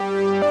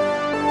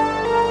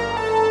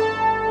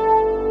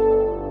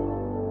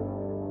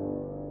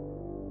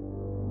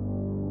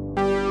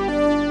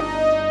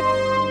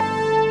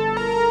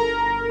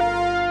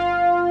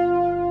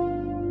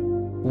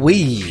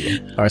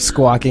are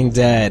Squawking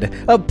Dead,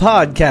 a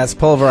podcast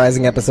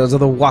pulverizing episodes of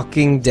the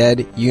Walking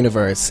Dead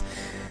universe.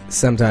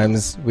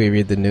 Sometimes we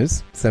read the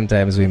news,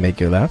 sometimes we make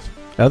you laugh,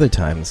 other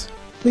times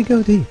we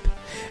go deep.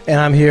 And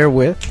I'm here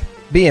with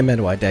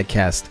BMNY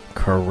Deadcast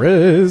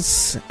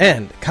Chris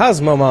and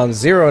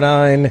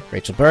Cosmomom09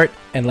 Rachel Burt,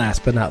 and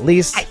last but not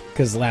least,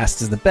 because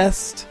last is the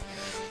best,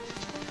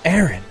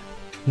 Aaron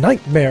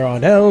Nightmare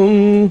on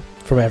Elm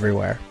from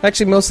everywhere.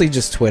 Actually, mostly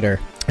just Twitter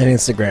and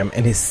Instagram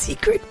and his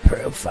secret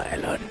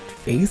profile on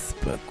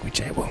Facebook,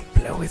 which I won't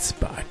blow his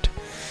spot.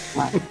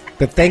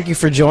 But thank you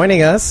for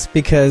joining us,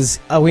 because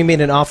we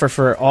made an offer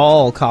for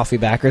all coffee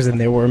backers, and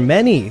there were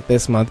many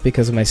this month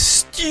because of my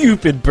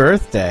stupid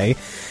birthday.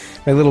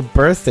 My little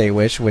birthday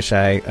wish, which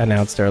I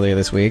announced earlier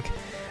this week,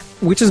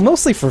 which is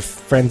mostly for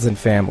friends and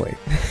family.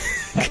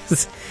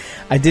 Because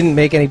I didn't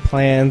make any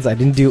plans. I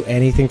didn't do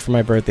anything for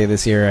my birthday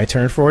this year. I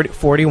turned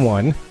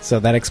 41, so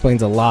that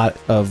explains a lot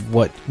of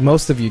what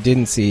most of you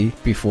didn't see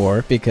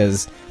before.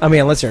 Because, I mean,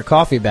 unless you're a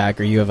coffee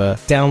backer, you have a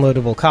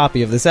downloadable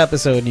copy of this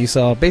episode, and you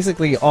saw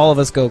basically all of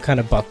us go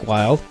kind of buck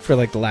wild for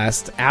like the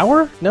last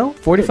hour? No?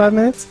 45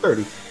 minutes?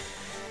 30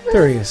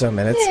 or so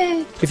minutes.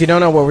 Yay. If you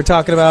don't know what we're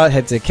talking about,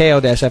 head to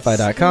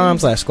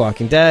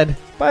ko-fi.com/squawkingdead.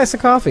 Buy us a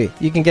coffee.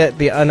 You can get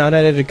the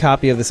unedited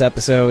copy of this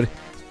episode,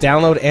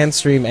 download and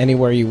stream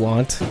anywhere you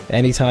want,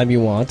 anytime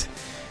you want.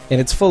 And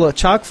it's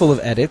chock full of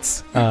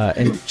edits,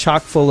 and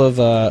chock full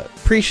of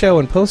pre-show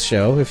and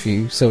post-show, if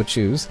you so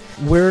choose.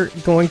 We're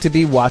going to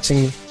be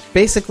watching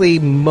basically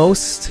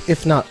most,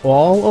 if not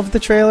all, of the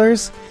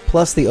trailers,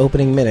 plus the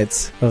opening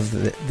minutes of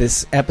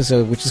this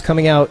episode, which is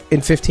coming out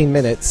in 15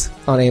 minutes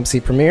on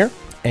AMC Premiere.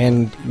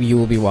 And you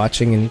will be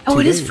watching in 2 days.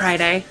 It is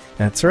Friday.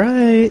 That's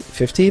right.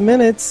 15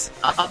 minutes.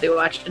 I'll be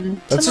watching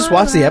Let's just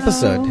watch the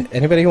episode.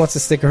 Anybody who wants to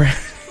stick around.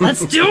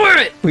 Let's do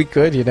it! We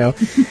could, you know.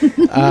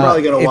 I'm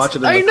probably going to watch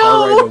it in the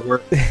car ride to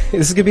work.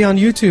 This is going to be on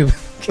YouTube.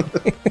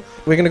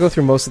 We're going to go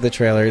through most of the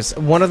trailers.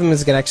 One of them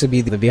is going to actually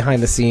be the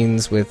behind the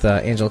scenes with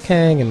Angela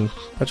Kang and a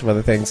bunch of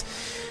other things.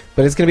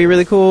 But it's going to be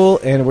really cool,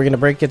 and we're going to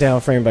break it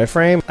down frame by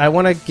frame. I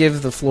want to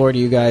give the floor to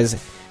you guys.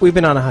 We've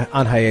been on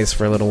hiatus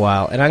for a little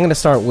while, and I'm going to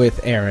start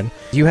with Aaron.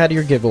 You had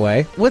your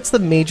giveaway. What's the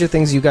major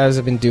things you guys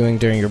have been doing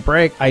during your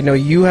break? I know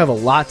you have a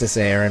lot to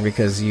say, Aaron,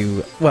 because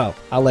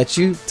I'll let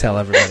you tell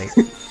everybody.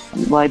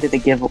 Well, I did a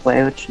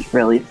giveaway, which was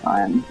really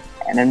fun.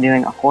 And I'm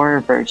doing a horror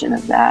version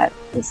of that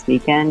this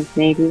weekend,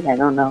 maybe. I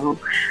don't know.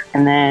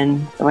 And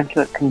then I went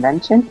to a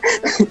convention.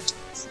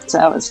 So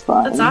that was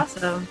fun. That's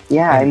awesome.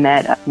 Yeah, I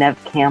met Nev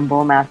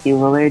Campbell, Matthew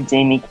Willard,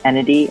 Jamie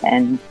Kennedy,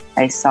 and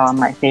I saw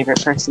my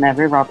favorite person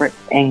ever, Robert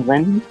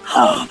Englund.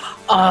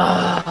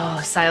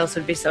 Silas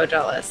would be so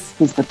jealous.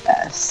 He's the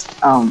best.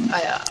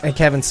 And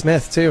Kevin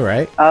Smith, too,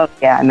 right? Oh,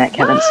 yeah, I met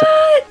Kevin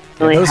Smith.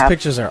 Really those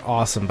pictures are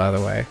awesome, by the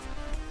way.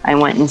 I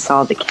went and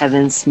saw the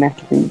Kevin Smith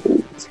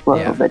reboot.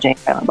 Well, the Jane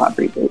Silent Bob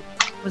reboot.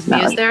 Was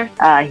Muse there?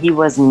 He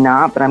was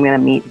not, but I'm going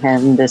to meet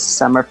him this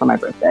summer for my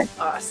birthday.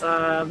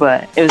 Awesome.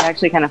 But it was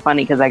actually kind of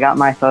funny because I got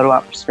my photo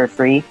ops for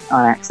free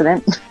on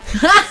accident.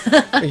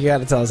 You got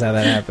to tell us how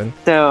that happened.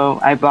 So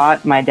I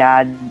bought my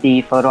dad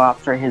the photo op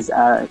for his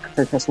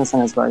for Christmas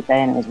and his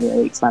birthday, and it was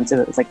really expensive.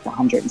 It was like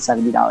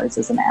 $170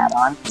 as an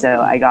add-on. So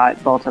I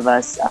got both of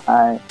us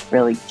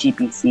really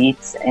cheapy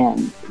seats,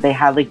 and they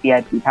had like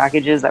VIP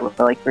packages that were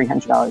for like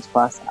 $300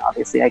 plus, and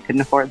obviously I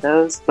couldn't afford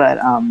those. But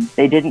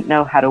they didn't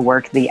know how to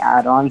work the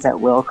add-ons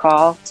at Will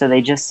Call, so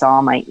they just saw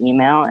my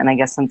email, and I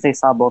guess since they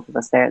saw both of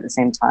us there at the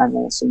same time, they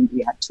assumed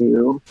we had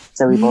two.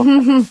 So we both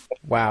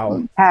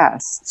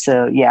passed.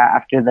 So yeah,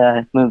 after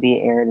the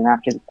movie aired and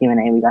after the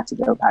Q&A, we got to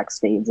go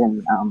backstage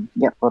and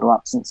get photo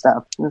ops and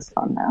stuff. It was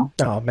fun though.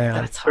 Oh man,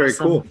 that's very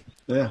awesome. cool.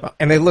 Yeah,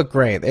 and they look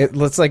great. It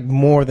looks like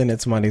more than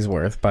its money's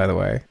worth, by the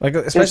way. Like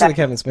especially the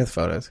Kevin Smith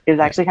photos. It was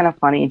actually kind of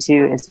funny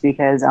too, is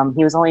because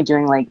he was only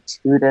doing like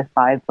 2 to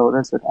 5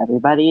 photos with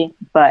everybody,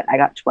 but I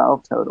got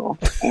 12 total.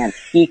 And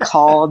he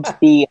called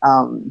the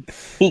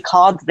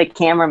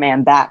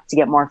cameraman back to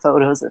get more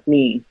photos with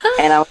me.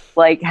 And I was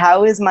like,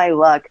 how is my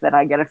luck that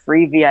I get a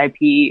free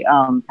VIP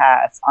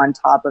pass on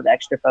top of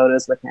extra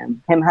photos with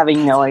him? Him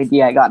having no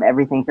idea I got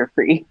everything for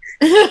free.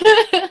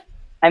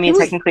 I mean,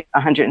 technically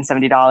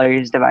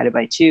 $170 divided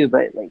by 2,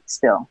 but like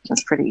still,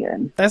 that's pretty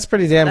good. That's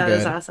pretty damn good. That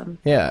is awesome.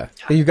 Yeah,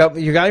 you got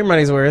your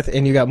money's worth,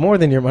 and you got more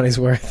than your money's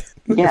worth.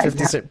 Yeah,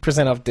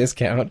 50% off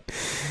discount.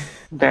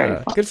 Very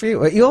fun. Good for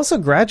you. You also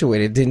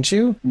graduated, didn't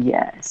you?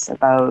 Yes,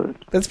 about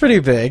that's pretty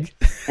big.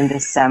 In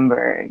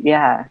December,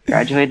 yeah,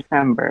 graduated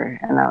December,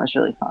 and that was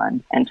really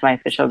fun. And my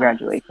official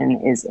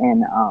graduation is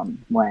in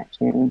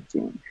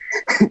June.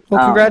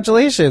 Well,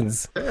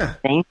 congratulations!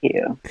 Thank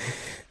you.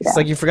 It's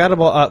like you forgot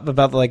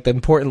about like the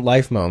important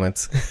life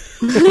moments.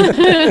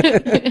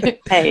 Hey,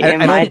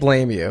 I don't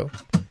blame you.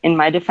 In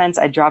my defense,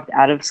 I dropped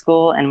out of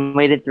school and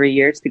waited 3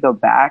 years to go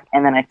back,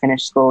 and then I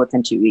finished school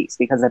within 2 weeks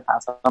because I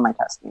passed all my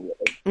tests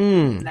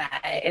immediately.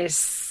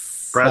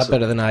 Nice. A lot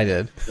better than I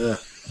did. Yeah.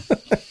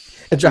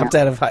 I dropped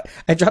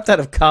out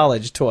of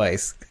college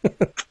twice.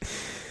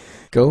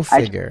 Go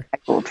figure. I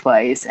failed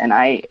twice, and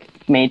I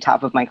made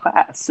top of my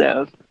class.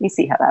 So you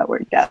see how that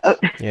worked out.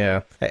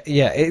 Yeah.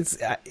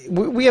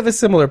 We have a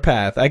similar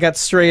path. I got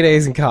straight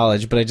A's in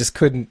college, but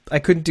I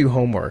couldn't do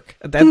homework.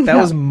 That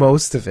was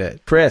most of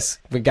it. Chris,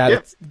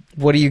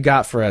 what do you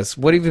got for us?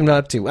 What have you been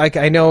up to?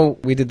 I know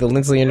we did the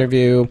Lindsley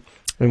interview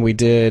and we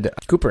did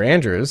Cooper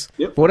Andrews.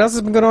 Yep. What else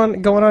has been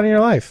going on in your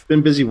life?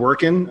 Been busy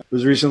working.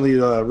 Was recently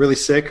really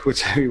sick,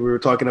 which we were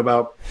talking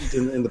about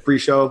in the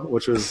pre-show,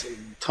 which was a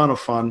ton of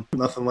fun.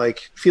 Nothing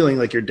like feeling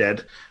like you're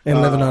dead.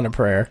 And living on a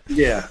prayer.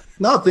 Yeah.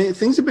 No,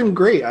 things have been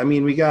great. I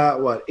mean, we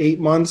got,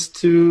 8 months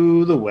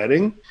to the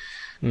wedding.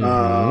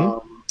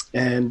 Mm-hmm.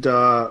 And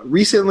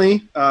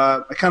recently,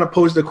 I kind of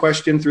posed a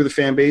question through the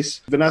fan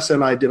base. Vanessa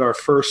and I did our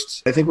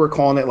first, I think we're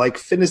calling it like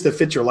fitness that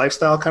fits your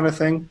lifestyle kind of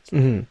thing,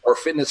 or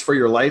fitness for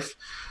your life.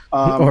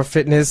 Or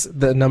fitness,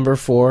 the number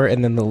 4,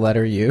 and then the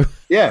letter U.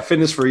 Yeah,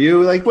 fitness for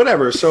you, like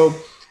whatever. So,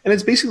 and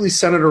it's basically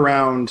centered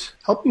around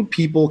helping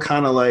people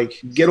kind of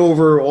like get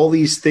over all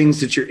these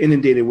things that you're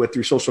inundated with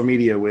through social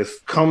media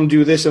with come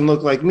do this and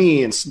look like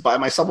me and buy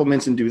my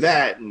supplements and do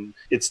that. And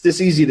it's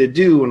this easy to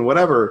do and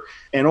whatever.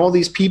 And all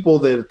these people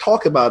that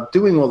talk about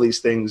doing all these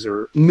things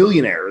are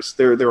millionaires.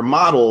 They're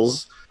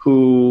models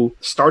who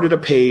started a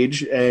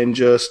page and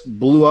just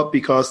blew up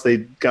because they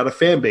got a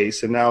fan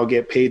base and now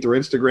get paid through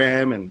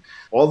Instagram and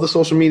all the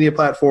social media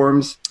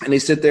platforms. And they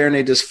sit there and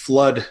they just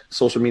flood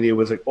social media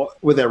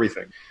with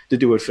everything to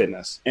do with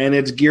fitness. And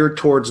it's geared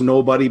towards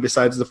nobody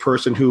besides the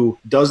person who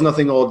does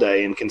nothing all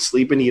day and can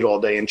sleep and eat all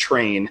day and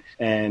train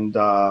and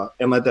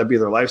let that be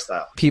their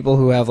lifestyle. People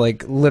who have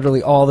like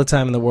literally all the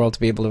time in the world to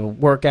be able to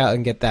work out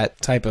and get that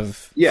type of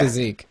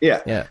physique.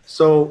 Yeah.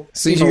 So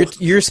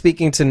you're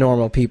speaking to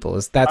normal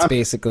people. That's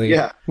basically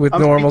with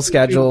I'm normal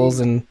schedules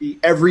and the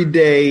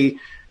everyday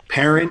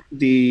parent,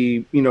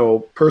 the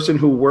person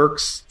who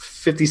works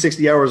 50,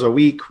 60 hours a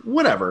week,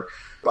 whatever.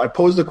 I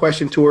posed the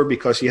question to her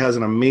because she has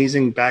an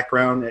amazing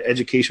background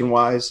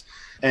education-wise.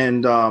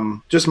 And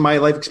just my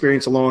life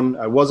experience alone,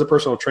 I was a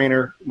personal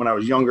trainer when I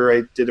was younger.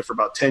 I did it for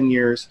about 10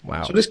 years.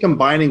 Wow. So just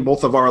combining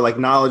both of our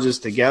knowledges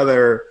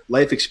together,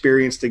 life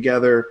experience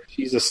together.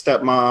 She's a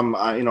stepmom.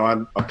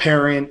 I'm a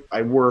parent.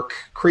 I work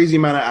crazy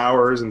amount of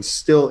hours and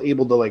still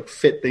able to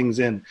fit things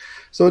in.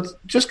 So it's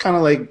just kind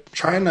of like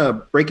trying to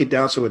break it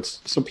down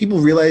so people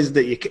realize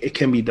that it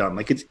can be done.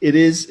 It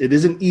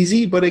isn't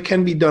easy, but it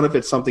can be done if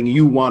it's something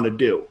you want to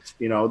do.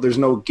 There's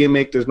no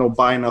gimmick, there's no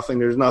buy nothing,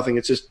 there's nothing.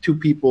 It's just two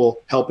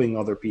people helping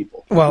other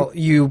people. Well,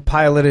 you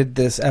piloted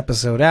this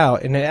episode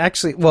out, and it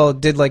actually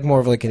did more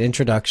of an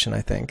introduction,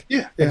 I think.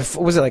 Yeah.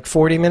 Was it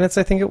 40 minutes?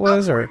 I think it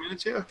was, 40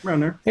 minutes, yeah,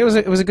 around there. It was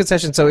a good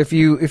session. So if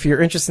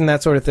you're interested in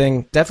that sort of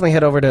thing, definitely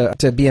head over to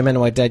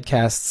BMNY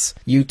Deadcast's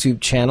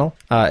YouTube channel.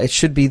 It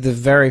should be the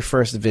very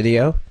first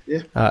video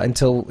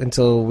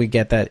until we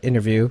get that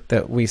interview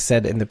that we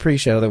said in the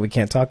pre-show that we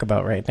can't talk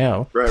about right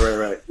now.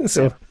 Right.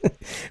 So,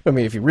 I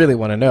mean, if you really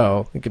want to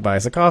know, you could buy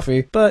us a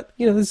coffee. But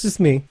this is just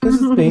me.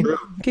 In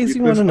case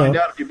you want to know. Find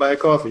out if you buy a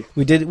coffee.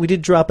 We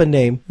did drop a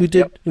name. We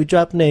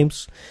dropped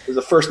names. There's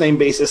a first name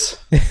basis.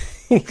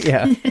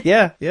 Yeah.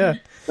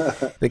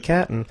 The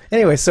Captain.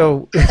 Anyway,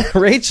 so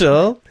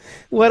Rachel,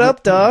 what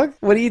up, dog?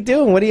 What are you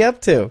doing? What are you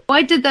up to? Well,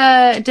 I did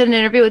an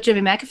interview with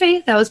Jimmy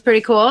McAfee. That was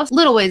pretty cool.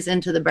 Little ways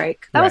into the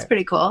break. That was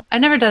pretty cool.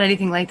 I've never done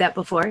anything like that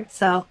before.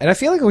 So, and I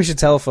feel like we should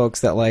tell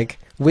folks that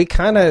we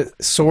kind of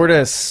sort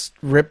of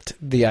ripped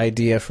the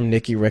idea from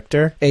Nikki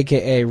Richter,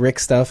 aka Rick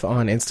Stuff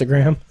on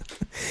Instagram.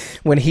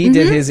 When he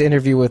did his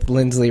interview with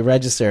Lindsley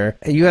Register,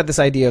 you had this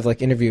idea of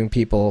interviewing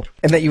people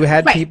and that you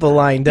had people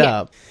lined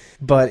up.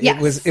 But it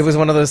was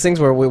one of those things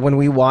where when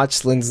we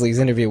watched Lindsley's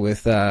interview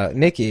with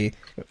Nikki,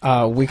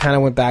 we kind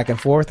of went back and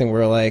forth and we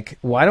were like,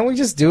 why don't we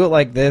just do it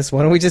like this?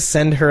 Why don't we just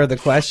send her the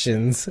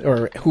questions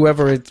or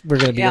whoever we're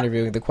going to be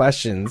interviewing the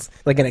questions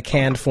in a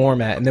canned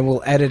format, and then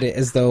we'll edit it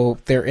as though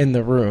they're in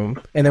the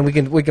room, and then we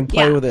can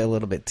play with it a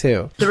little bit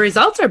too. The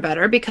results are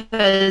better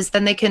because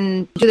then they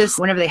can do this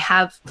whenever they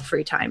have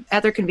free time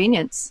at their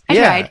convenience. I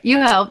tried. You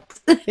helped.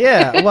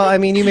 Yeah. Well, I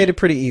mean, you made it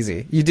pretty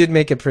easy. You did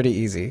make it pretty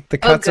easy. The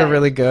cuts are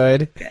really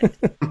good.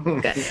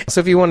 Good.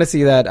 So if you want to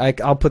see that,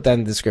 I'll put that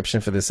in the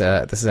description for this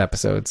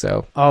episode.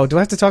 So, do I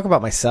have to talk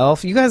about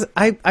myself? You guys,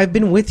 I've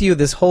been with you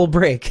this whole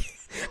break.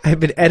 I've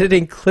been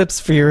editing clips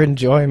for your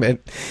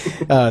enjoyment.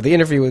 The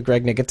interview with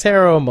Greg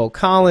Nicotero, Mo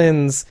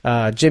Collins,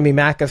 Jimmy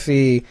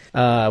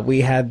McAfee.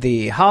 We had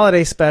the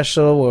holiday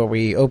special where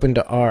we opened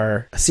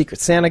our Secret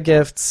Santa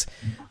gifts.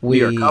 New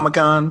York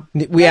Comic-Con. I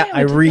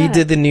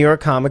redid the New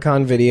York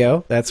Comic-Con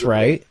video. That's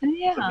right.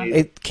 Yeah.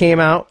 It came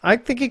out. I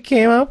think it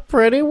came out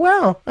pretty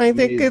well. I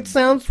think it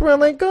sounds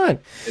really good.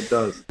 It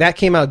does. That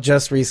came out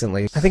just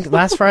recently. I think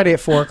last Friday at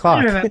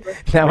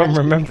 4:00. Now I'm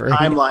remembering.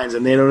 Timelines,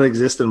 and they don't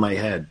exist in my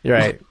head.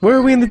 Right. Where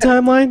are we in the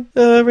timeline,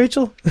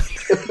 Rachel?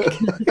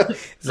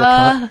 This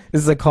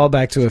is a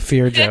callback to a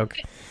Fear joke.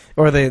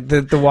 Or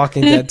the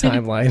Walking Dead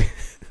timeline.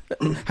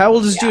 How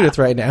old is Judith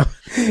right now?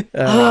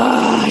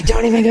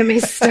 Don't even get me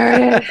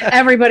started.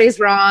 Everybody's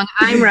wrong.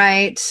 I'm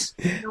right.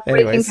 Nobody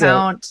Anyway, can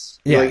count.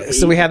 Yeah,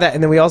 so we had that,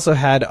 and then we also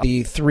had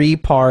the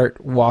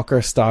 3-part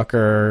Walker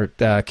Stalker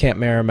Camp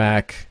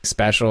Merrimack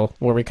special,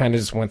 where we kind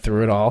of just went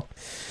through it all.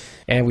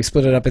 And we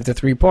split it up into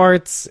 3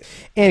 parts.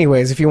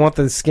 Anyways, if you want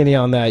the skinny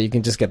on that, you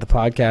can just get the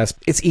podcast.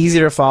 It's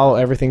easier to follow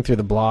everything through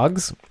the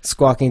blogs.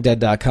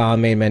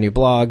 SquawkingDead.com, main menu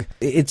blog.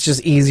 It's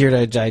just easier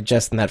to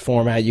digest in that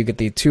format. You get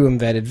the 2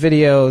 embedded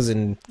videos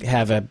and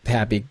have a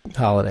happy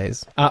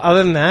holidays.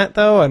 Other than that,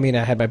 though, I mean,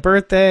 I had my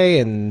birthday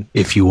and...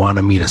 If you want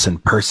to meet us in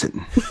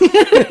person...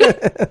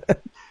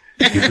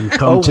 You can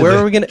come where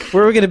are we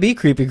gonna be,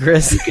 Creepy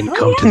Chris? You can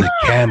come to the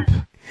camp.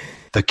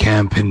 The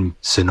camp in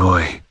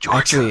Sonoy, Georgia.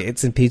 Actually,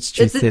 it's in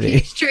Peachtree City.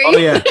 Peachtree. Oh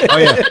yeah.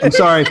 I'm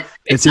sorry.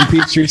 It's in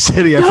Peachtree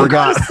City. I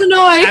forgot.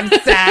 I'm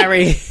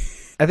Sorry.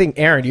 I think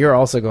Aaron, you're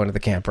also going to the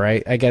camp,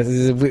 right? I guess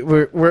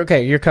we're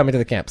okay. You're coming to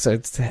the camp, so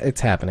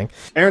it's happening.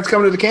 Aaron's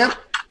coming to the camp.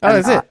 Oh,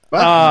 that's it.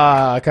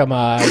 Ah, come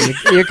on.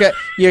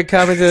 You're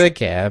coming to the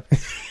camp.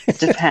 It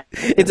depends.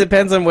 It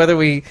depends on whether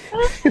we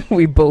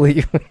bully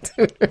you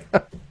into it.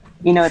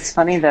 You know, it's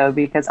funny though,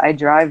 because I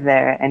drive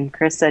there and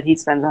Chris said he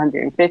spends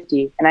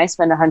 $150 and I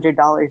spend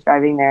 $100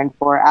 driving there in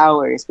 4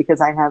 hours because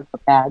I have a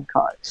bad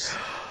car.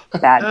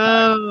 Bad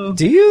car. Oh.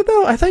 Do you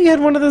though? I thought you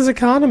had one of those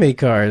economy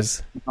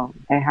cars.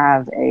 I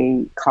have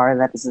a car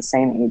that is the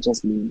same age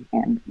as me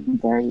and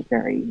very,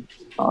 very,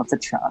 well, it's a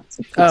truck. It's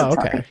a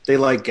Okay. truck. They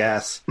like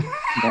gas.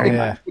 Very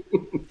Yeah.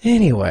 much.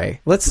 Anyway,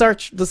 let's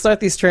start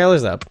these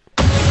trailers up.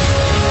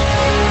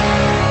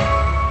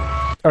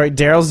 All right,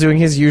 Daryl's doing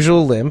his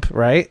usual limp,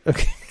 right?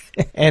 Okay.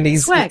 And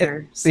he's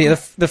Swagger.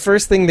 The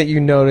first thing that you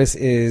notice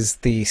is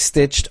the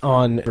stitched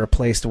on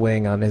replaced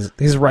wing on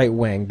his right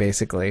wing,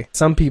 basically.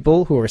 Some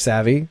people who are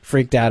savvy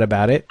freaked out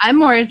about it. I'm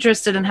more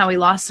interested in how he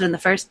lost it in the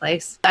first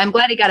place. I'm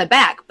glad he got it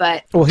back,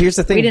 but Well, here's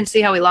the thing. we didn't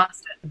see how he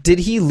lost it. Did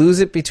he lose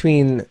it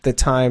between the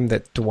time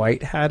that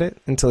Dwight had it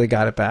until he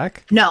got it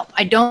back? No,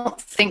 I don't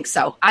think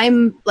so.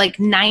 I'm like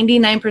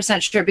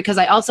 99% sure because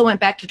I also went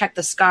back to check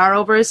the scar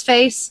over his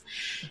face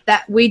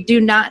that we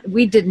did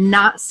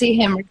not see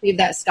him receive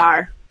that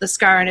scar. The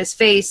scar on his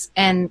face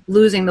and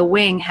losing the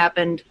wing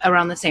happened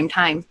around the same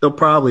time. They'll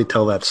probably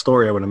tell that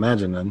story, I would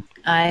imagine, then.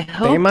 I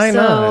hope might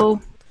so.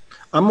 not.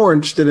 I'm more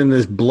interested in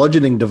this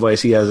bludgeoning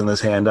device he has in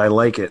his hand. I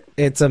like it.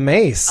 It's a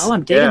mace. Oh,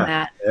 I'm digging Yeah.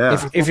 that.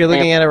 Yeah. If you're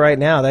looking at it right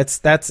now,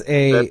 it's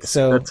a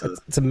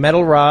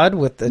metal rod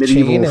with a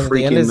Medieval chain, and at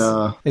the end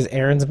freaking, is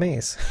Aaron's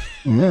mace.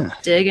 Yeah.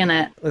 Digging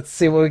it. Let's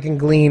see what we can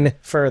glean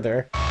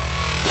further.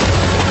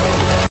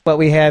 What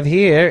we have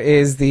here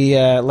is the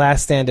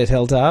Last Stand at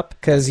Hilltop,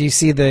 because you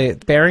see the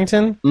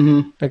Barrington.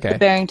 Mm-hmm. Okay,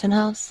 Barrington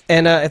House.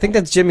 and I think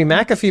that's Jimmy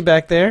McAfee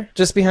back there,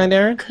 just behind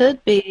Aaron.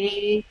 Could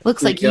be.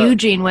 Looks like got-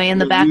 Eugene way in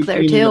the back there,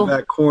 Eugene too. In the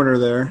back corner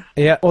there.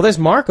 Yeah. Well, there's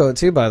Marco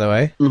too, by the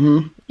way.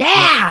 Mm-hmm.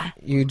 Yeah.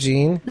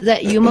 Eugene. Is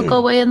that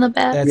Yumiko way in the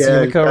back? That's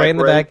Yeah, Yumiko right in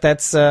the right. back.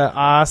 That's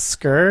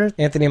Oscar,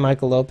 Anthony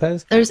Michael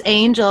Lopez. There's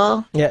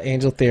Angel. Yeah,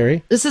 Angel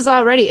Theory. This is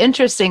already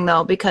interesting,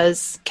 though,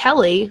 because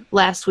Kelly,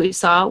 last we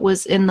saw,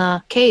 was in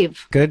the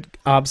cave. Good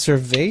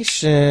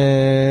observation.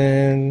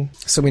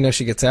 So we know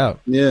she gets out.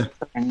 Yeah.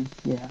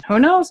 Yeah. Who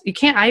knows? You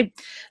can't.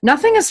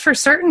 Nothing is for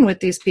certain with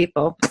these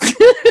people.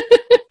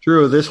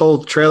 True. This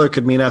whole trailer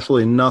could mean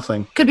absolutely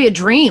nothing. Could be a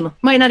dream.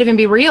 Might not even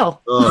be real.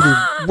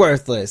 Ugh,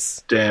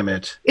 Worthless. damn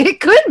it.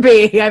 It could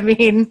be. I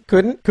mean,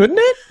 Couldn't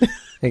it?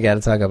 We got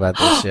to talk about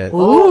this shit.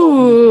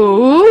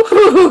 ooh.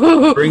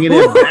 Bringing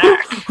it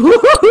back.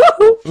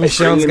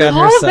 Michonne's got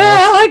Oh, herself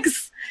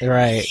Alex.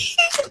 right.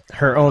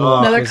 Her own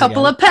Another walkers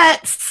couple again. of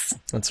pets.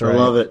 That's I right.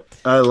 love it.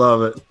 I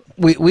love it.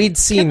 We'd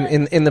seen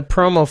in the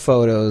promo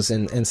photos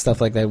and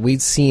stuff like that.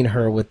 We'd seen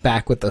her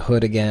back with the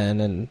hood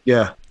again,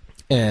 Yeah.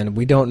 and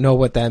we don't know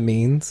what that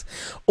means,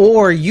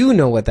 or you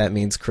know what that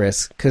means,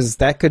 Chris, because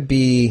that could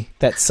be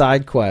that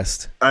side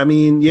quest. I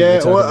mean, we yeah.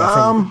 were talking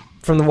about Well,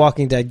 from the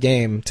Walking Dead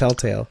game,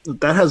 Telltale.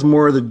 that has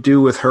more to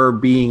do with her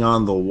being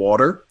on the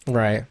water.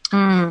 Right.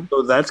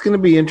 So that's going to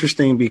be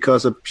interesting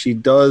because she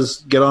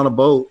does get on a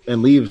boat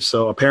and leave.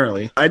 So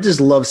apparently, I just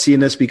love seeing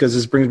this because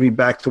this brings me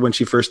back to when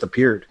she first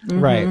appeared.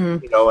 Right.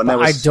 You know, and that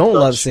I was don't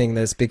love such- seeing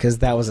this because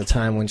that was a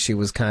time when she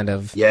was kind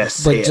of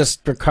Yes, like yeah.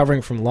 just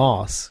recovering from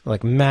loss,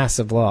 like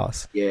massive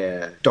loss.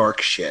 Yeah,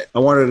 dark shit. I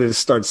wanted her to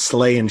start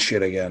slaying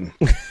shit again.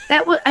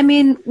 That was. I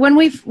mean, when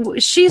When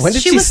did she was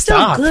she still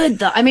stop? good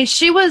though. I mean,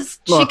 she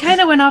Look.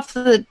 kind of went off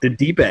the. The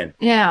deep end.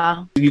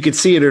 Yeah. You could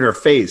see it in her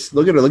face.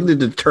 Look at her. Look at the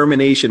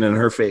determination in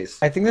her face.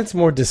 I think that's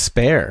more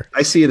despair.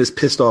 I see it as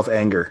pissed off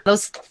anger.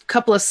 Those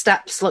couple of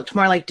steps looked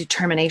more like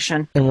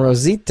determination. And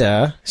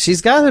Rosita,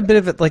 she's got a bit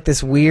of like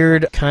this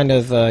weird kind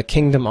of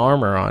kingdom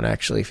armor on,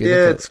 actually. If you Yeah,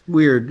 look it's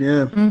weird.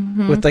 Yeah. at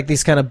with like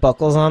these kind of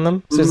buckles on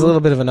them, so there's a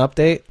little bit of an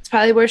update. It's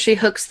probably where she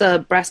hooks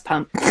the breast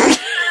pump.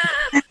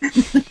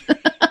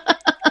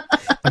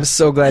 I'm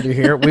so glad you're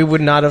here. We would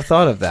not have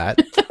thought of that.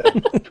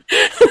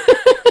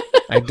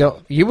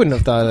 You wouldn't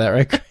have thought of that,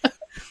 right,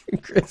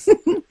 Chris?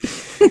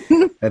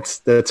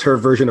 That's her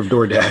version of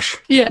DoorDash.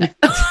 Yeah.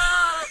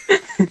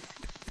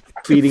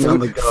 feeding on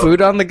the go.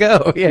 Food on the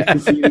go, yeah.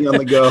 Feeding on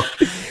the go.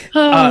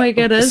 Oh my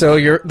goodness. So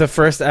you're the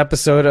first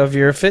episode of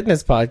your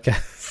fitness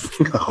podcast.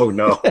 Oh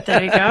no.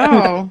 There you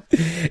go.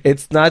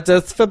 It's not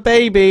just for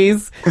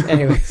babies.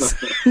 Anyways,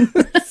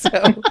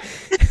 so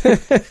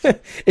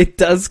it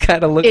does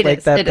kind of look It like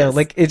is, that it though. is.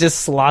 Like it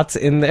just slots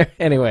in there.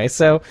 Anyway,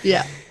 so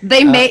Yeah.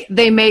 They make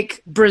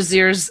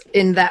brasiers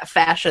in that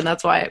fashion.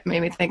 That's why it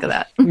made me think of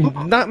that.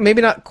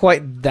 maybe not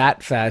quite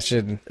that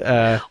fashion.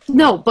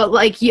 No, but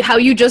like how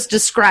you just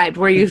described,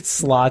 where you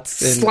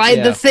Slots in, slide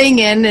yeah. the thing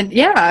in, and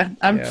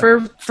I'm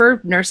Yeah.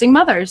 for nursing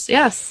mothers.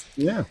 Yes,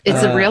 Yeah.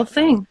 it's a real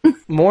thing.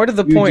 More to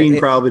the point. Eugene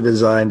probably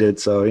designed it,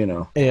 so you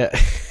know. Yeah.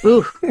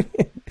 Ooh,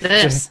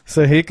 this.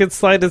 So he could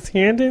slide his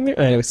hand in there.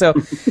 Anyway, so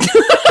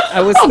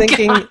I was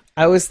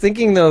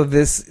thinking though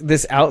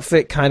this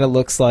outfit kind of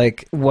looks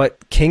like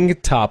what King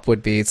Top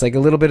would be. It's like a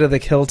little bit of the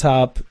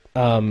Hilltop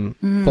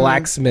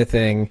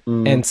blacksmithing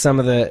and some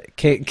of the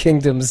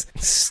Kingdom's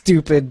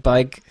stupid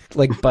bike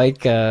padding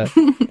or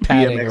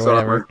BMX whatever.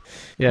 armor.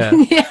 Yeah.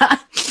 Yeah.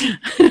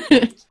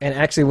 And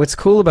actually, what's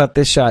cool about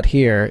this shot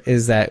here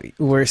is that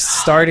we're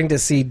starting to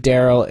see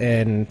Daryl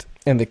and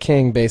the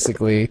King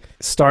basically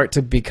start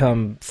to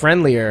become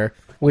friendlier,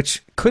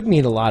 which could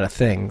mean a lot of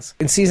things.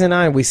 In season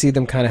 9, we see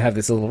them kind of have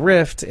this little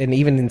rift, and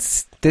even in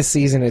this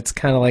season, it's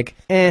kind of like,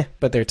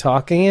 but they're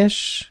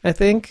talking-ish, I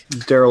think.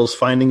 Daryl's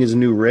finding his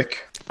new Rick.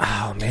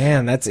 Oh,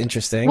 man, that's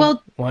interesting.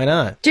 Well- why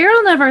not?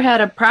 Daryl never had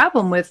a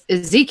problem with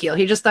Ezekiel.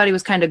 He just thought he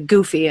was kind of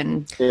goofy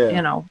and,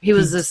 he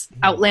was this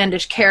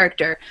outlandish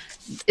character.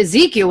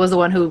 Ezekiel was the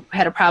one who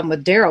had a problem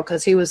with Daryl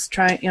because he was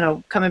trying,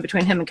 coming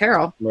between him and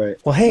Carol. Right.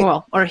 Well, hey,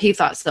 Well, or he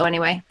thought so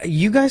anyway.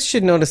 you guys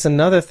should notice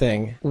another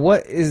thing.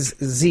 What is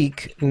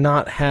Zeke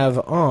not have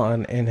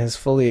on in his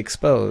fully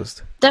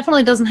exposed?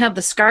 Definitely doesn't have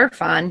the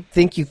scarf on. I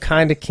think you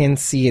kind of can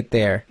see it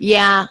there.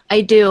 Yeah,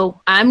 I do.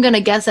 I'm going to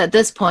guess at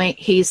this point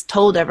he's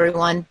told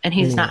everyone and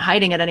he's not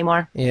hiding it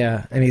anymore.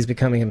 Yeah, and he's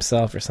becoming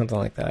himself or something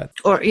like that.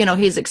 Or,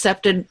 he's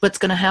accepted what's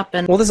going to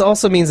happen. Well, this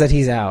also means that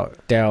he's out.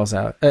 Daryl's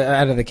out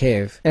of the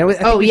cave. And I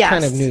think we yes.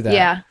 kind of knew that.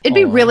 Yeah. It'd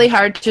be all really along.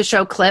 hard to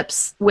show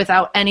clips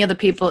without any of the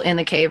people in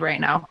the cave right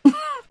now.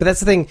 But that's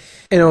the thing.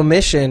 An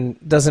omission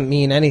doesn't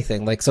mean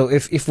anything. Like, so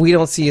if we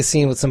don't see a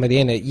scene with somebody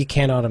in it, you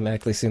can't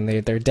automatically assume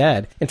they're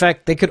dead. In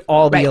fact, they could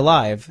all be Right.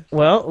 alive.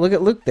 Well, look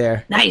at Luke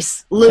there.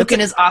 Nice. Luke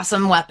and his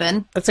awesome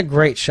weapon. That's a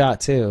great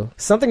shot, too.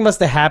 Something must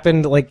have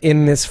happened, like,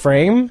 in this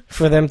frame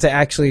for them to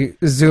actually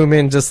zoom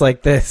in just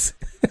like this.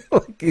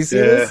 Like, you see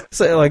this?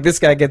 So, like, this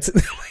guy gets,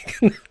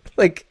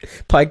 like,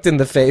 piked in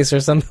the face or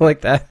something like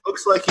that.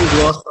 Looks like he's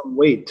lost some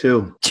weight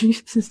too.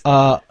 Jesus.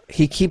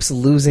 He keeps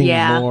losing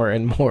Yeah. more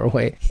and more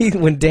weight.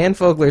 When Dan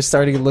Fogler's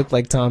starting to look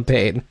like Tom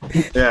Payne.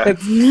 Yeah.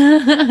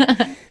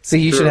 So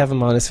you should True. have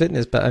him on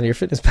on your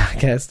fitness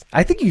podcast.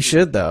 I think you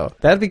should, though.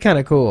 That'd be kind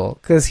of cool.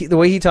 Because the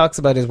way he talks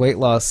about his weight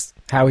loss,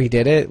 how he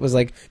did it, was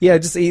like, yeah,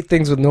 just eat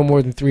things with no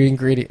more than 3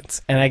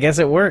 ingredients. And I guess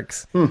it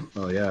works.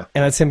 Oh yeah.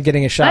 And that's him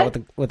getting a shot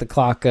What? with the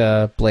clock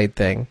blade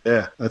thing.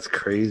 Yeah. That's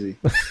crazy.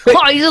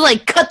 Oh, you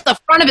like cut the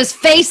front of his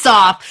face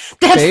off.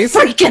 That's Face?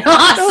 freaking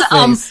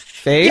awesome.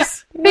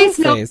 Face? Yeah, face,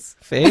 no. face.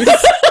 Face?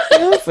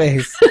 No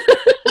face.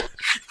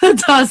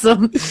 That's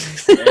awesome.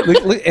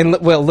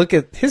 Look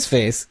at his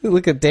face.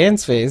 Look at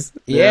Dan's face.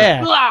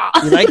 Yeah.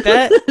 Ah. You like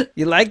that?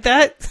 You like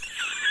that?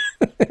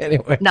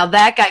 Anyway. Now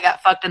that guy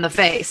got fucked in the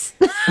face,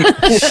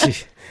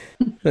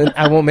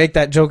 I won't make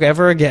that joke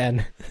ever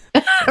again.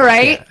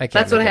 right? I can't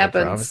That's what make any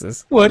happens.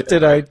 promises. What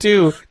did I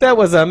do? That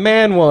was a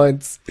man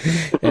once.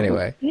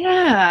 Anyway.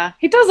 Yeah,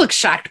 he does look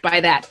shocked by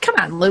that. Come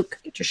on, Luke,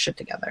 get your shit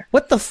together.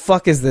 What the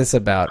fuck is this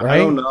about,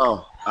 right?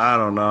 I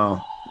don't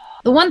know.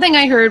 The one thing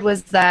I heard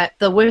was that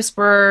the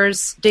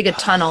Whisperers dig a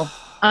tunnel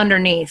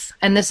underneath,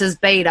 and this is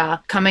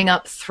Beta coming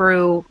up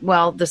through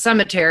the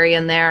cemetery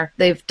in there.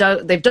 They've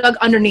dug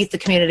underneath the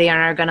community and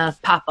are gonna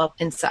pop up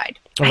inside.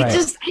 Right.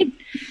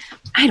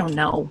 I don't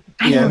know.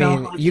 I Yeah, don't I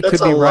mean, know. you That's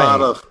could be a lot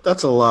right.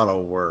 that's a lot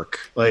of work.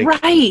 Like,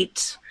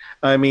 Right.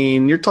 I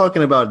mean, you're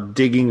talking about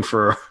digging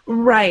for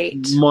Right.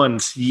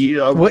 months.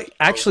 Yeah, What?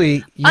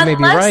 Actually, you may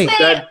be Unless right.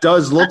 that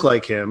does look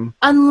like him.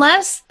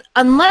 Unless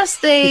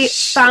they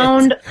Shit.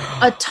 found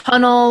a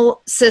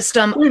tunnel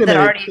system Wait a that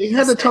minute. already They had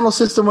a existed. tunnel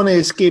system when they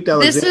escaped This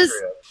Alexandria. is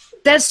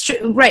That's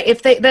true, right?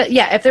 If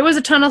there was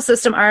a tunnel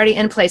system already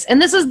in place,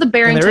 and this is the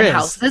Barrington is.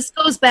 house. This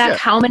goes back Yeah.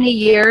 how many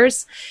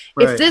years?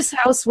 Right. If this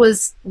house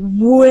was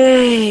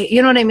way, you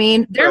know what I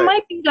mean? There Right.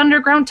 might be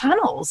underground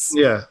tunnels.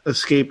 Yeah,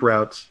 escape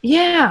routes.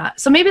 Yeah,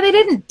 so maybe they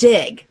didn't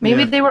dig.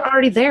 Maybe Yeah. they were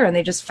already there and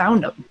they just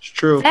found them. It's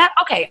true. That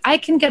okay? I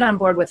can get on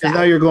board with And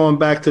now that. you're going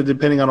back to,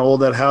 depending on how old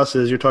that house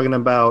is, you're talking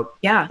about,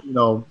 Yeah,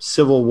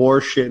 Civil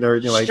War shit and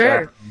everything like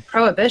sure. that.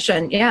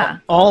 Prohibition. Yeah.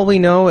 All we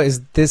know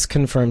is this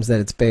confirms that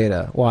it's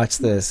Beta. Watch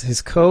this.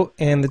 His coat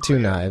and the two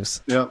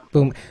knives. Yep.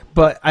 Boom.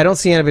 But I don't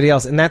see anybody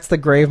else. And that's the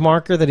grave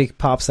marker that he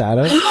pops out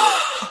of.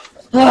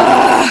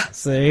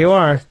 So there you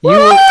are.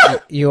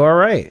 You are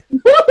right.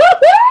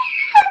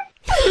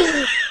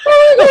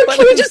 Oh my God,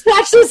 can we just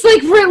watch this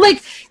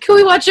can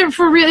we watch it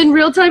in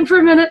real time for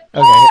a minute?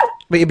 Okay.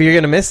 But you're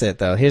going to miss it,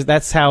 though.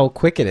 That's how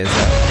quick it is.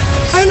 Though.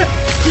 I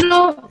know.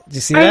 No, Did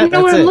you see I that?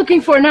 know what I'm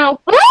looking for now.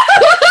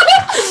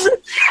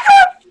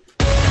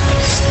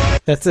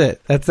 That's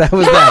it. That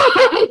was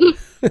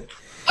that.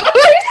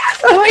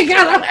 Oh my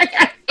god! Oh my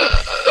god!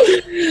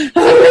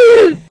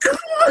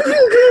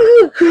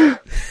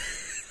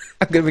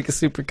 I'm gonna make a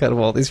super cut of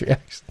all these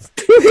reactions.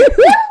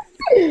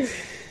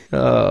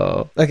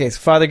 Oh, okay. So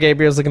Father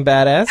Gabriel's looking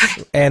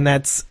badass, and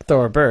that's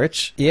Thora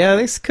Birch. Yeah,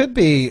 this could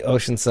be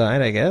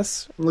Oceanside, I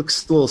guess.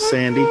 Looks a little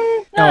sandy.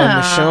 Oh,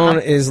 and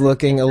Michonne is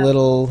looking a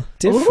little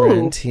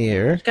different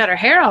here. Got her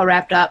hair all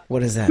wrapped up.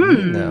 What does that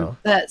mean, though?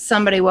 That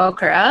somebody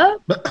woke her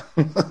up?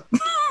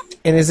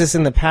 And is this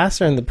in the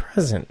past or in the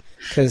present?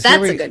 Because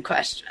That's a good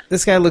question.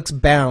 this guy looks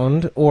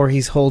bound, or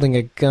he's holding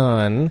a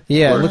gun.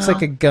 Yeah, it looks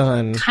like a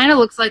gun. Kind of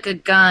looks like a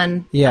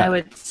gun, Yeah. I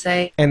would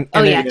say. And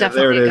Oh, they- yeah, Yeah,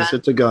 definitely there it a is. gun.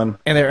 It's a gun.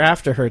 And they're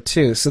after her,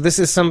 too. So this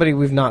is somebody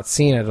we've not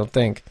seen, I don't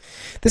think.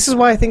 This is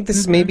why I think this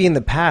is maybe in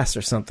the past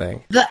or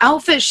something. The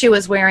outfit she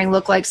was wearing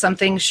looked like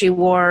something she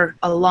wore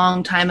a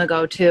long time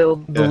ago,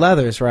 too. The Yeah.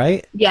 leathers,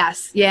 right?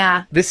 Yes,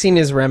 yeah. This scene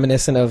is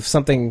reminiscent of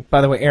something. By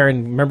the way,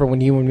 Aaron, remember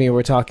when you and me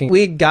were talking? We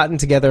had gotten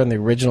together in the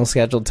original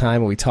scheduled time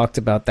and we talked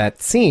about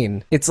that scene.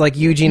 It's like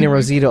Eugene and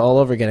Rosita all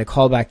over again, a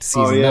callback to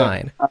season yeah.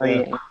 9 Oh,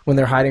 yeah. when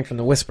they're hiding from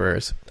the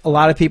Whisperers. A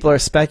lot of people are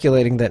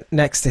speculating that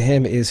next to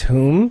him is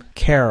whom?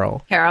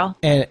 Carol. Carol.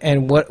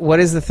 And what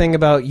is the thing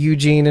about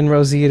Eugene and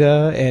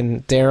Rosita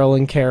and Daryl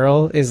and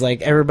Carol is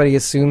like everybody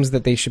assumes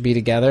that they should be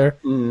together.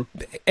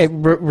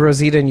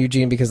 Rosita and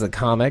Eugene because of the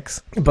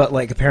comics, but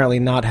like apparently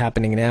not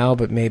happening now,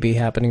 but maybe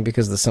happening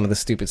because of some of the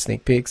stupid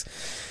sneak peeks.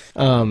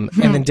 And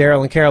then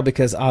Daryl and Carol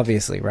because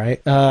obviously,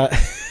 right?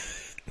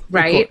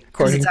 Right? Because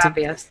according it's to-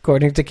 obvious.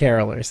 According to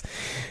Carolers.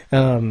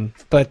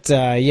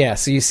 Yeah,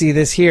 so you see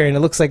this here, and it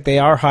looks like they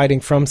are hiding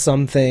from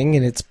something,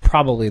 and it's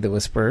probably the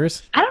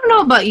Whisperers. I don't know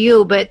about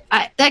you, but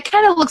that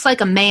kind of looks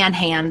like a man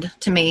hand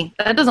to me.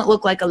 That doesn't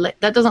look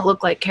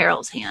like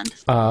Carol's hand.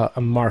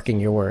 I'm marking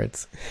your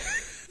words.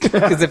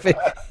 Because if it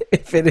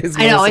is,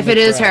 I know if Melissa it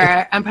is McBride.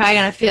 her, I'm probably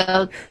gonna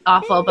feel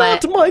awful.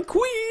 But Not my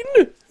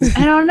queen.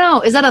 I don't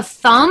know. Is that a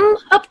thumb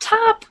up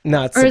top,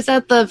 No, it's or a is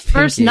that the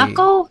first pinky.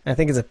 knuckle? I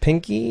think it's a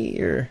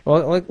pinky or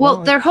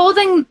Well, they're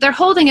holding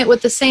it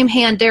with the same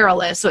hand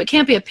Daryl is, so it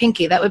can't be a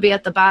pinky. That would be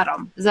at the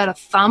bottom. Is that a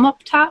thumb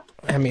up top?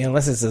 I mean,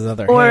 unless it's his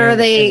other Or hand. are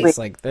they- and it's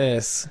like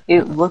this.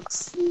 It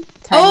looks kind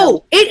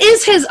Oh, it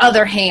is his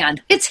other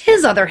hand. It's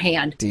his other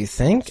hand. Do you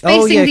think?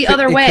 Facing it the could-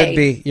 other it way. could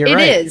be. You're It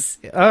right. is.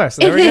 Oh,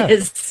 so there we It go.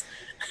 is.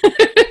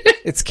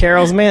 It's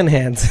Carol's man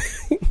hands.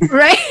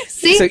 Right?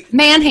 See? So-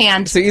 Man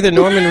hand. So either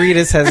Norman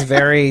Reedus has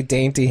very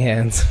dainty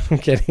hands. I'm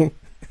kidding.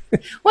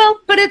 Well,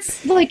 but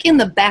it's like in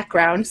the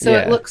background, so Yeah.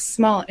 it looks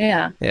small.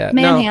 Yeah. Yeah,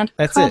 Man no, hand.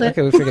 That's Called it.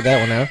 Okay, we figured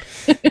that one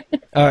out.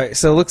 All right,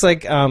 so it looks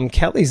like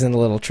Kelly's in a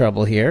little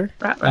trouble here.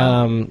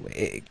 Ruh-roh.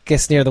 It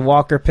gets near the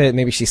Walker pit.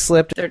 Maybe she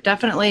slipped. They're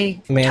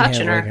definitely Manhandling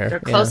touching her. her, They're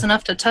close yeah.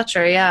 enough to touch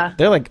her, yeah.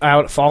 They're like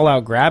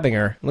fallout grabbing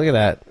her. Look at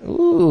that.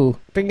 Ooh,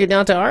 bring it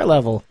down to our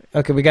level.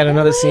 Okay, we got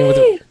another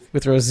scene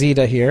with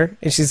Rosita here,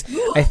 and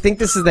I think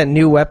this is that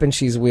new weapon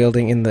she's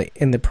wielding in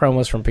the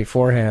promos from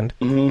beforehand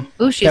Ooh,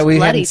 she's that we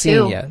bloody haven't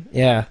too. seen yet.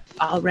 Yeah.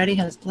 Already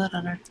has blood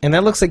on her. And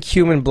that looks like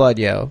human blood,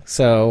 yo.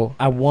 So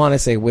I want to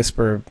say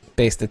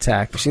Whisper-based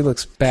attack, but she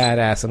looks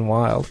badass and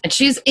wild. And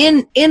she's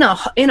in a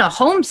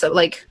home, so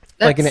like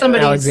that's Like in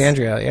somebody's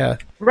Alexandria, yeah.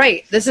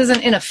 right. This isn't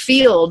in a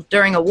field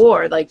during a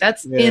war. Like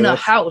that's Yeah, in a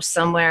that's- house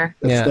somewhere.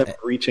 That's Yeah. them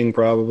reaching,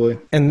 probably.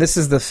 And this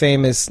is the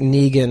famous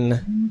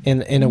Negan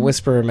in a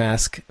Whisperer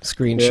mask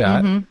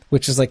screenshot,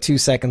 which is like 2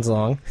 seconds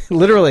long.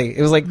 Literally,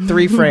 it was like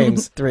 3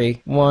 frames.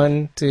 3.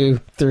 1, 2,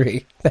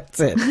 3. That's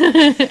it.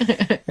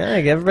 Yeah,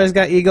 everybody's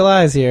got eagle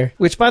eyes here.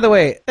 Which, by the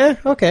way,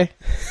 okay.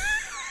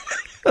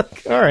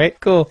 All right,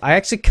 cool. I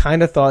actually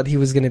kind of thought he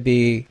was going to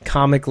be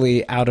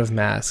comically out of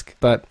mask,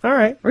 but all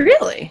right.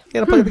 Really?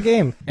 Gotta play the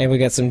game. And we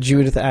got some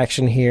Judith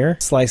action here.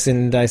 Slicing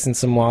and dicing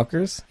some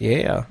walkers.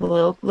 Yeah.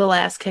 Little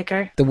ass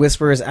kicker. The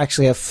Whisperers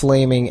actually have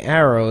flaming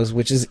arrows,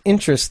 which is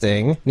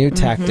interesting. New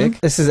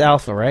tactic. This is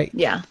Alpha, right?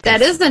 Yeah,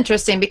 that is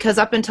interesting because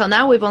up until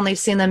now we've only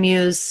seen them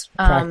use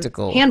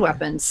Practical. hand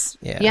weapons.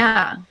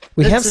 Yeah.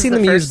 We This have is seen the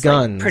them use first, like,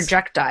 guns.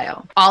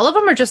 projectile. All of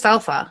them are just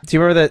Alpha. Do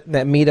you remember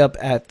that meetup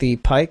at the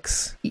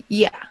Pikes?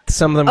 Yeah.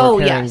 Some of them were Oh,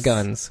 carrying yes.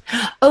 guns.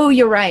 Oh,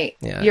 you're right.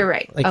 Yeah. You're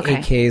right. Like okay.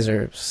 AKs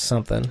or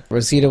something.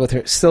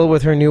 Rosita still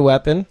with her new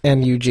weapon,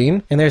 and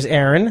Eugene. And there's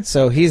Aaron,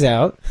 so he's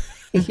out.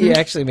 He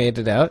actually made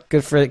it out.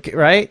 Good for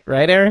right,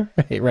 Aaron?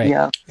 Right.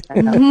 Yeah.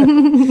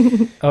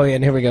 Oh yeah,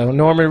 and here we go.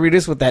 Norman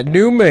Reedus with that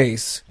new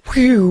mace.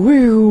 Woo,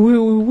 woo,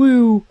 woo,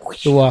 woo.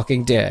 The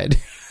Walking Dead.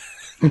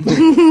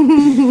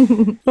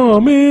 Oh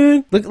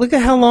man, look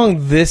at how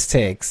long this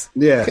takes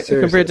Yeah,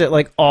 seriously. compared to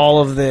like all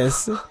of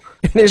this.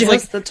 And there's Just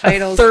like the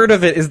titles. a third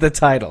of it is the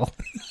title.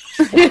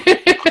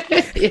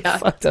 Yeah.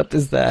 Fucked up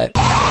is that?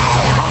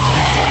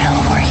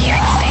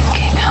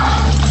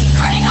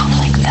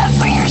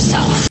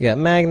 You got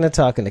Magna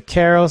talking to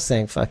Carol,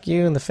 saying "fuck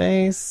you" in the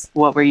face.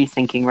 What were you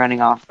thinking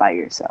running off by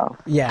yourself?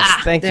 Yes,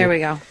 Ah, thank you. there we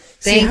go.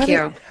 See, Thank how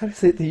you. How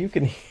does it that you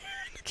can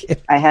hear?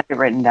 I had it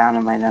written down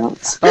in my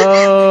notes.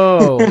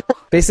 Oh,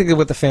 Basically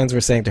what the fans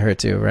were saying to her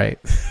too, right?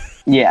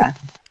 Yeah.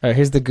 All right,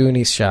 here's the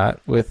Goonies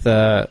shot with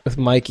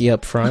Mikey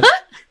up front,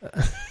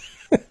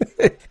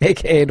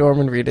 a.k.a.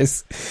 Norman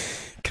Reedus.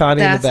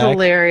 Connie in the back. That's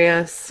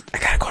hilarious. I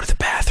gotta go to the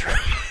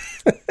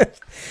bathroom.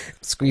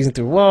 Squeezing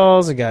through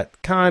walls. We got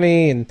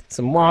Connie and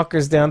some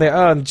walkers down there.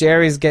 Oh, and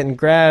Jerry's getting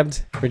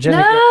grabbed.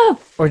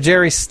 Or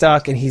Jerry's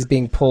stuck and he's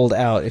being pulled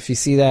out. If you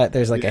see that,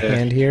 there's like a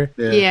hand here.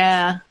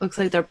 Yeah. Looks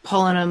like they're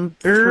pulling him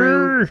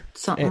through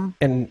something.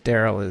 And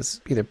Daryl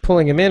is either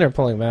pulling him in or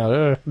pulling him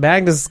out.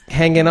 Magda's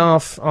hanging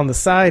off on the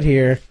side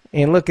here.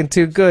 Ain't looking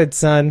too good,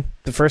 son.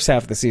 The first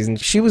half of the season,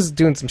 she was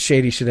doing some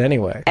shady shit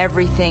anyway.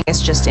 Everything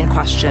is just in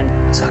question.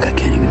 It's like I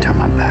can't even turn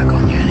my back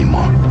on you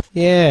anymore.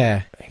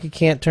 Yeah, he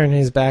can't turn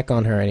his back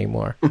on her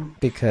anymore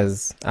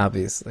because,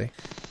 obviously.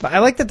 But I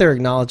like that they're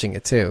acknowledging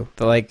it, too.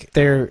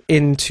 They're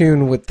in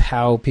tune with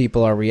how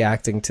people are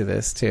reacting to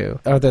this, too.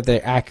 Or that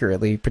they're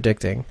accurately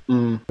predicting.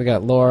 We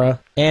got Laura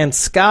and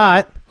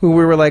Scott, who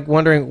we were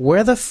wondering,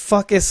 where the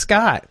fuck is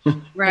Scott?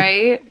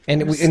 Right.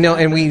 And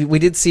we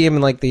did see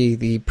him in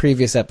the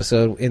previous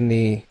episode in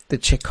the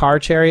car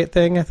chariot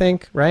thing, I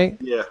think, right?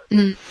 Yeah.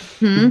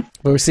 Mm-hmm.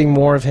 But we're seeing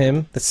more of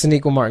him. That's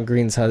Sonequa Martin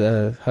Green's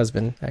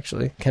husband,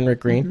 actually, Kenrick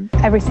Green.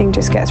 Mm-hmm. Everything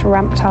just gets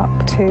ramped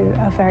up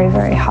to a very,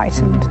 very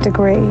heightened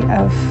degree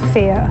of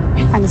fear,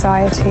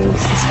 anxiety,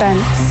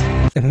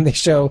 suspense. And then they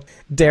show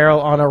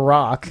Daryl on a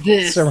rock,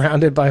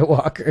 surrounded by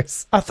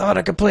walkers. I thought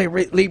I could play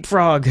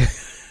leapfrog.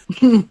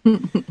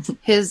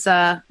 His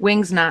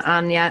wing's not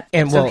on yet.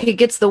 So he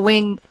gets the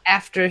wing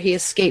after he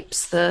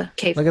escapes the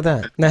cave. Look at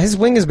that. Now, his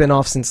wing has been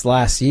off since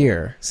last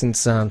year,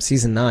 since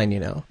season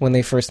 9, when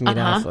they first meet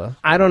Alpha.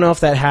 I don't know if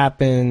that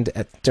happened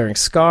during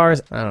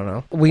Scars. I don't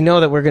know. We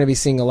know that we're going to be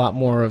seeing a lot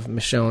more of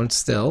Michonne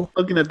still.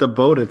 Looking at the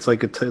boat, it's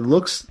it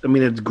looks,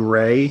 it's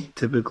gray,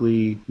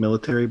 typically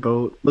military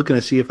boat. Looking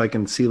to see if I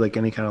can see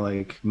any kind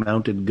of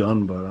mounted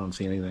gun, but I don't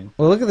see anything.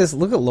 Well, look at this.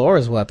 Look at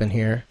Laura's weapon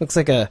here. Looks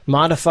like a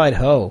modified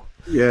hoe.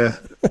 Yeah.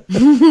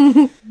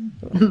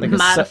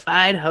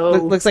 Modified hoe.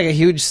 Looks like a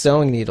huge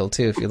sewing needle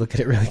too if you look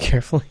at it really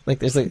carefully.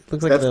 Looks like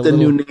that's the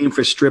new name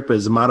for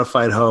strippers,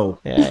 modified hoe.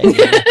 Yeah,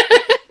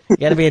 you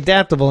gotta be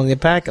adaptable in the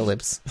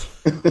apocalypse.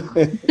 All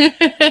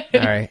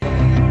right.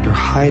 You're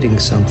hiding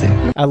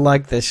something. I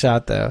like this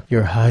shot though.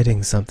 You're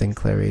hiding something,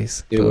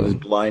 Clarice. It was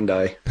blind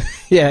eye.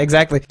 Yeah,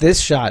 exactly.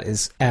 This shot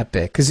is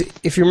epic because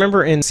if you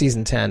remember in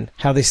season 10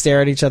 how they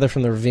stare at each other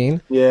from the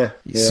ravine. Yeah.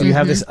 So you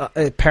have this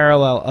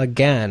parallel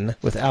again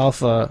with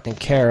Alpha and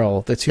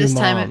Carol, the two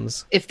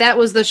moms. If that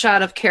was the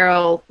shot of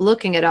Carol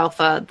looking at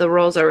Alpha, the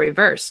roles are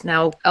reversed.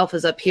 Now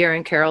Alpha's up here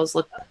and Carol's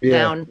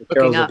down,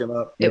 looking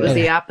up. It was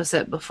the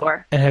opposite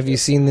before. And have you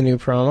seen the new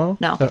promo?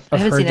 No, I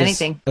haven't seen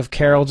anything. Of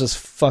Carol just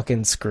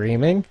fucking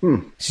screaming.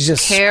 She's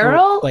just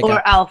Carol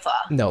or Alpha?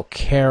 No,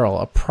 Carol,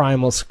 a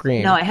primal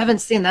scream. No, I haven't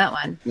seen that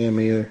one. Yeah,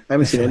 me either. I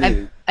haven't seen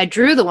any. I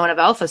drew the one of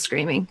Alpha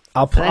screaming.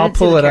 I'll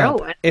pull it up.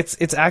 One.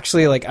 It's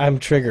actually I'm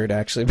triggered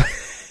actually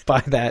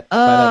by that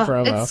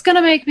promo. It's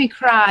gonna make me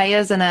cry,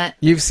 isn't it?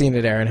 You've seen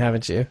it, Aaron,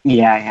 haven't you?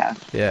 Yeah, I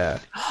have. Yeah.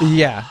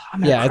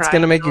 It's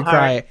gonna make you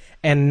cry.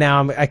 And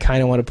now I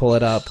kind of want to pull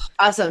it up.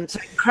 Awesome. So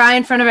cry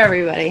in front of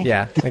everybody.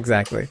 Yeah,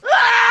 exactly.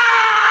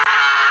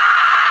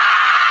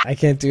 I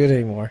can't do it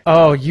anymore.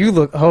 Oh,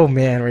 oh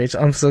man,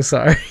 Rachel, I'm so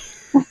sorry.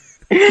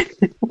 I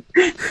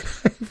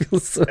feel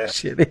so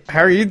shitty. How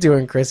are you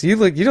doing, Chris? You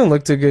don't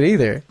look too good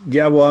either.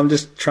 Yeah, well, I'm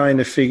just trying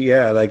to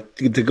figure,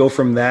 to go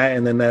from that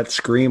and then that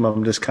scream,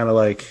 I'm just kind of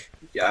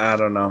I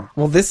don't know.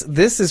 Well,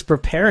 this is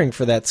preparing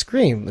for that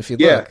scream, if you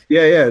look.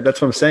 Yeah,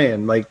 that's what I'm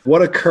saying.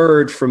 What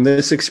occurred from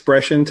this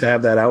expression to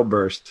have that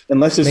outburst?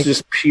 Unless it's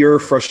just pure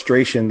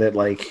frustration that,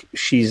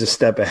 she's a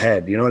step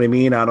ahead. You know what I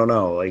mean? I don't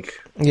know.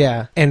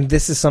 Yeah, and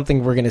this is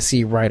something we're going to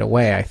see right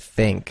away, I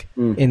think,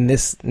 in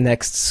this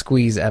next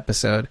Squeeze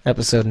episode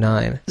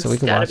 9. So we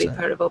can watch that. It's got to be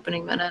part of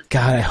opening minute.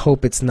 God, I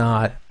hope it's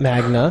not.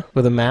 Magna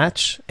with a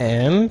match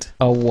and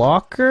a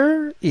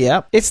walker.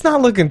 Yep. It's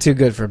not looking too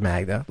good for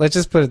Magna. Let's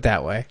just put it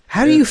that way.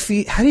 How do you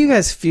feel? How do you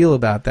guys feel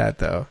about that,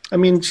 though? I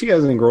mean, she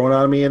hasn't grown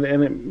on me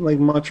and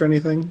much or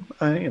anything.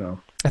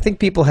 I think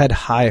people had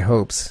high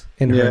hopes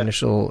in her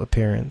initial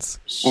appearance.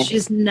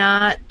 She's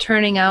not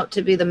turning out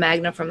to be the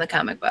Magna from the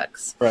comic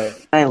books. Right.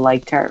 I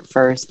liked her at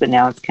first, but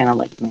now it's kind of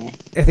like me.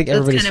 I think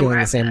everybody's feeling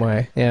the same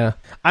way. Yeah.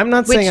 I'm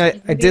not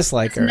saying I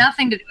dislike her. It's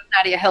nothing to do with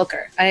Nadia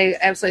Hilker. I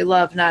absolutely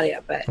love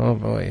Nadia, but... Oh,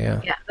 boy,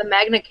 yeah. Yeah, the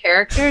Magna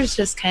character is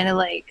just kind of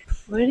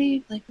what are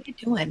you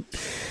doing?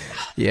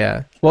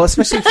 Yeah. Well,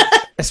 especially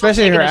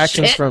her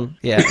actions from...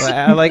 Yeah,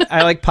 I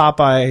like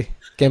Popeye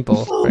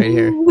Gimple right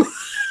here.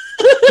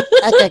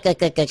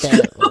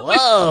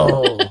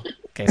 Whoa.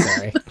 Okay,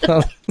 sorry.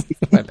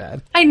 My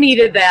bad. I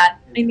needed that.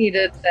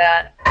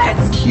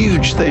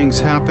 Huge things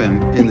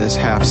happen in this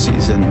half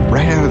season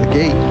right out of the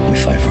gate. We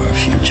fight for our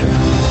future.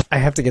 I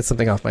have to get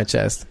something off my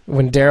chest.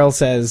 When Daryl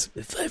says,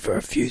 we fight for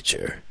our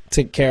future,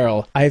 to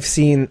Carol, I've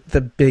seen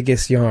the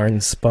biggest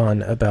yarn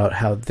spun about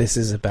how this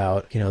is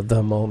about,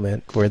 the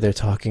moment where they're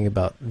talking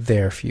about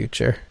their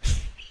future.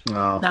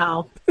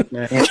 No.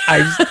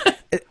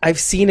 I've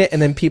seen it,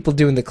 and then people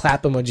doing the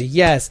clap emoji.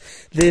 Yes,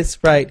 this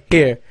right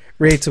here.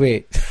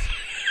 Retweet.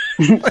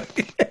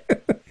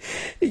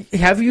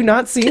 Have you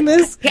not seen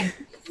this?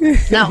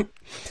 No.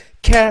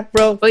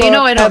 Carol. Well, you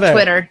know I don't forever.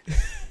 Twitter.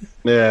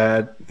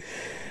 Yeah.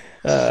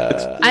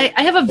 I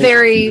have a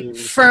very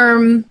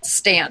firm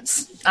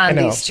stance I on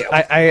know. these two.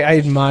 I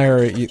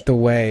admire the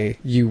way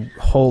you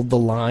hold the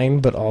line,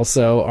 but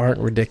also aren't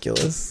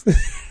ridiculous.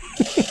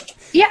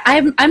 Yeah,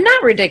 I'm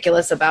not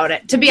ridiculous about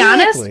it. To be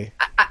Exactly.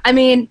 honest, I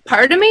mean,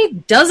 part of me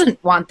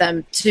doesn't want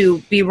them to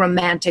be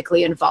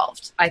romantically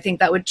involved. I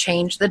think that would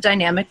change the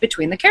dynamic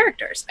between the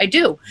characters. I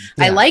do.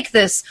 I like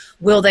this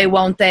will they,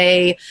 won't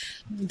they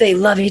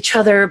love each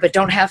other but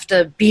don't have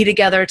to be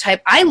together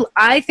type.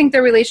 I think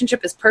their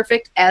relationship is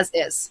perfect as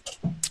is.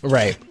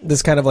 Right.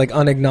 This kind of like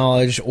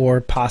unacknowledged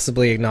or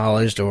possibly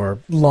acknowledged or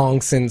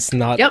long since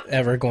not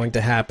ever going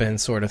to happen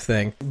sort of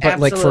thing. But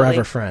like Absolutely.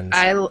 forever friends.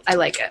 I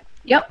like it.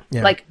 Yep.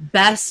 Yeah. Like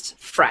best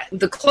friend.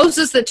 The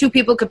closest that two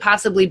people could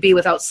possibly be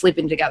without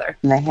sleeping together.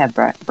 And they have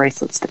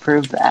bracelets to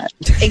prove that.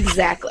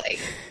 Exactly.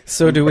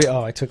 So do we.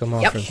 Oh, I took them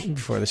off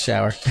before the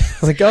shower. I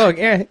was like, oh,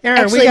 Aaron,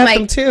 Actually, we got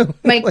them too.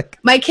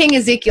 My King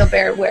Ezekiel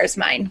bear wears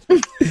mine.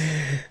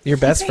 You're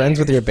best friends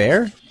with your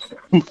bear?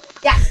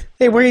 Yeah.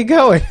 Hey, where are you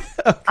going?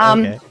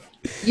 Okay.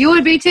 You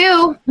would be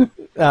too.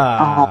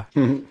 Ah.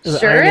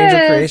 Sure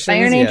is.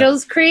 Iron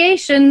Angels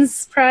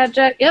Creations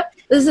project. Yep.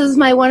 This is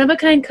my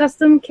one-of-a-kind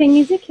custom King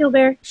Ezekiel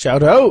bear.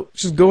 Shout out.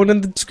 She's going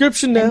in the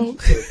description now.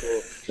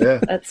 Yeah.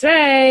 That's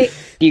right.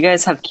 You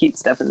guys have cute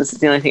stuff, and this is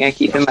the only thing I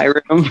keep in my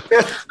room.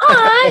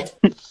 Aw.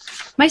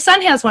 My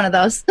son has one of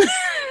those.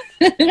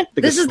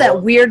 This is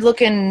that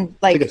weird-looking,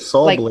 Like a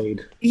saw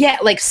blade. Yeah,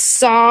 like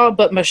saw,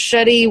 but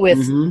machete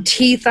with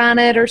teeth on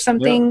it or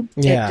something.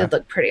 Yeah. It did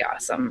look pretty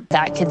awesome.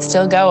 That could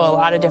still go a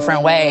lot of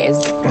different ways.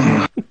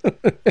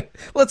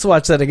 Let's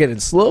watch that again in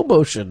slow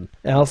motion.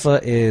 Alpha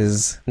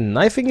is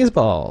knifing his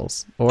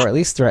balls, or at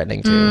least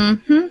threatening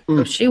to.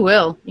 Oh, she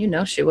will. You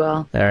know she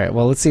will. All right.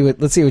 Well, let's see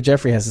what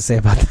Jeffrey has to say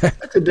about that.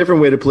 That's a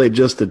different way to play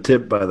just a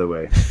tip, by the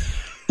way.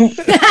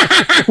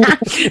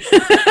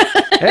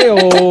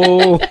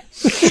 Hey-oh.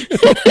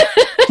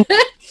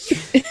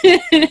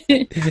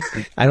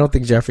 I don't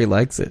think Jeffrey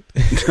likes it.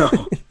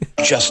 No.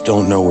 Just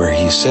don't know where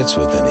he sits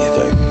with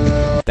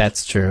anything.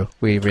 That's true.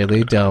 We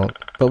really don't.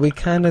 But we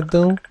kind of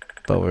do.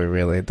 But we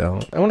really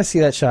don't. I want to see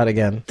that shot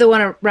again. The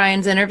one of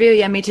Ryan's interview?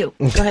 Yeah, me too.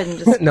 Go ahead and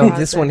just No, pause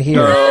this it. one here.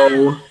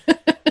 No.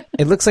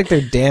 It looks like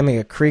they're damming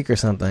a creek or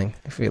something.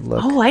 If you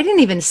look. Oh, I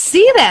didn't even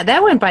see that.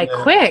 That went by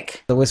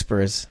quick. The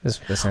Whisperers,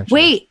 essentially.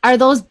 Wait, are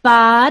those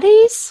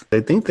bodies?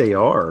 I think they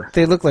are.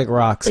 They look like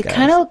rocks, They guys.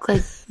 kind of look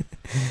like...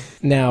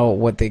 Now,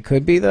 what they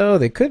could be, though,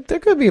 there could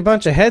be a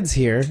bunch of heads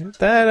here.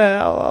 That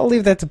I'll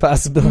leave that to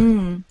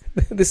possibility.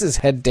 This is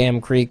Head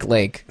Dam Creek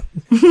Lake.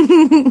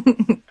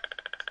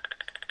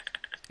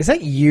 Is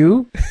that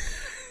you?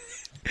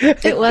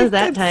 It was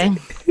that time.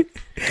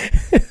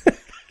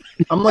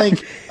 I'm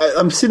like,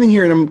 I'm sitting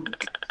here and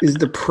is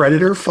the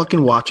Predator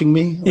fucking watching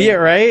me? Like, Yeah,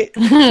 right?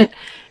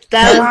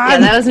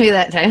 That was me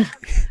that time.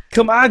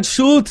 Come on,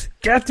 shoot!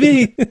 Get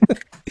me!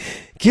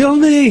 Kill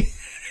me!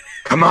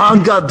 Come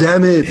on,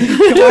 goddammit!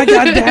 Come on,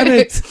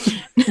 goddammit!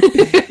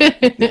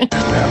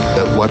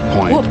 At what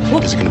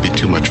point is it going to be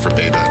too much for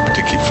Beta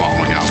to keep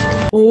following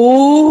Alpha?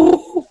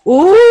 Ooh,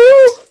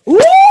 ooh, ooh.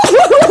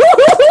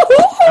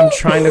 I'm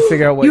trying to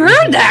figure out what You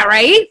heard that,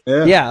 right?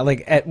 Yeah,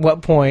 like at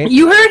what point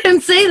You heard him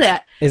say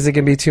that. is it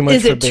going to be too much?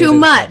 Is for it Beta too to-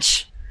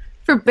 much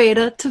for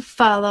Beta to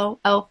follow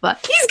Alpha?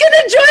 He's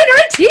gonna join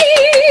our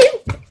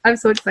team! I'm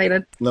so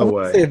excited. No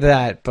way. Say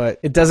that, but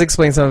it does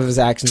explain some of his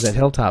actions at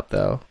Hilltop,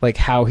 though, like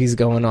how he's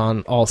going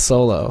on all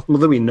solo. Well,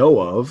 that we know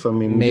of. I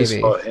mean, we just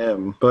Maybe. saw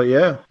him. But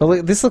yeah. But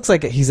like, this looks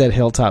like he's at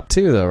Hilltop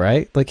too, though,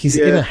 right? Like he's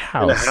in a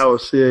house, In a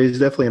house. Yeah, he's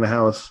definitely in a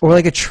house. or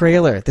like a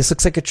trailer. This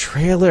looks like a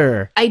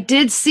trailer. I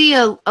did see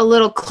a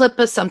little clip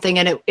of something,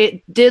 and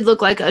it did look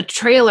like a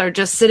trailer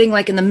just sitting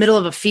like in the middle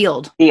of a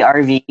field. The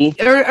RV.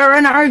 Or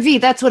an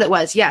RV. That's what it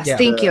was. Yes, Yeah.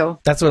 thank you.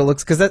 That's what it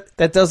looks, because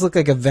that does look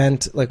like a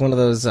vent, like one of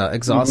those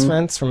exhaust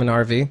vents from an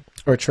RV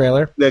or a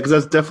trailer. Yeah, because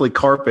that's definitely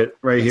carpet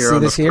right here See on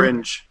the this here?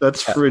 fringe.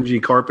 That's fringy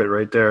carpet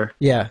right there.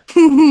 Yeah,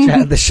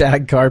 the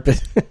shag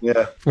carpet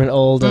Yeah. from an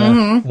old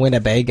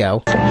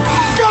Winnebago. Go,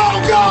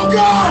 go,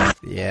 go!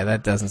 Yeah,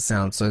 that doesn't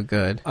sound so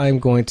good. I'm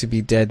going to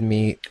be dead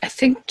meat. I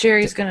think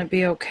Jerry's gonna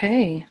be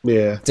okay.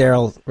 Yeah.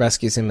 Daryl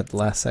rescues him at the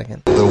last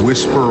second. The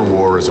Whisperer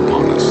War is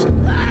upon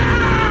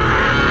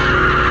us.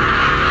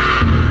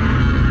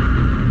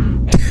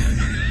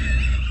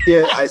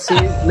 Yeah, I see.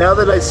 Now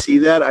that I see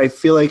that, I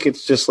feel like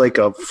it's just like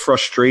a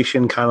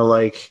frustration, kind of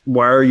like,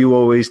 why are you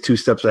always 2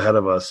 steps ahead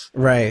of us?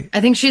 Right. I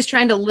think she's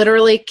trying to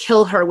literally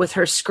kill her with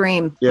her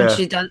scream Yeah. when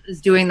she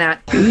is doing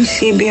that. You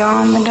see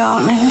beyond the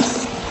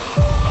darkness.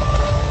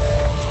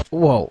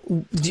 Whoa.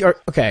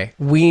 Okay,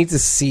 we need to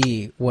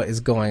see what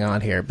is going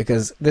on here,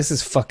 because this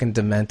is fucking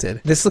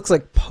demented. This looks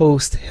like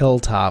post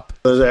Hilltop.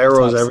 There's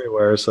arrows Tops.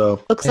 everywhere,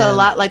 so. Looks a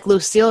lot like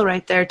Lucille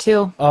right there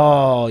too.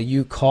 Oh,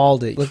 you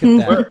called it. Look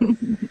at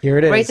that. Here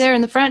it is. Right there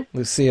in the front.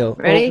 Lucille.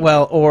 Ready?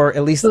 Or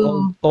at least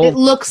Boom. old It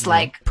looks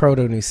like.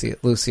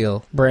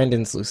 Lucille.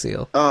 Brandon's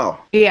Lucille. Oh.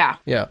 Yeah.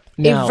 Yeah.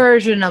 A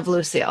version of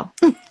Lucille.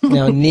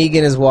 Now,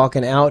 Negan is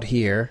walking out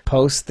here,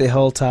 post the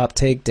hilltop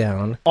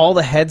takedown. All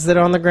the heads that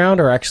are on the ground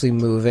are actually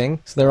moving.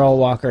 So they're all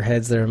walker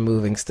heads that are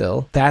moving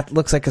still. That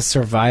looks like a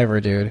survivor,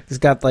 dude. He's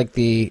got like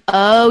the...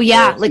 Oh,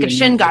 yeah. Like a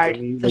shin guard.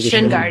 The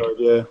shin guard.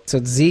 Yeah. So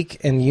it's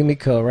Zeke and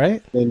Yumiko,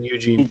 right? And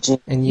Eugene.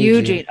 And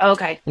Eugene.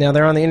 Okay. Now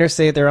they're on the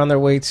interstate. They're on their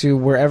way to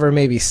wherever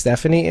maybe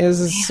Stephanie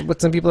is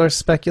what some people are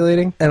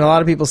speculating. And a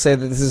lot of people say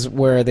that this is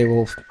where they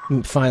will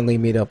finally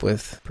meet up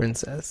with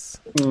Princess.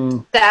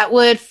 That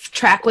would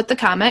track with the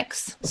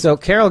comics. So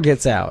Carol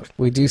gets out.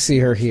 We do see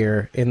her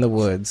here in the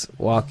woods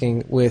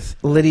walking with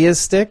Lydia's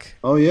stick.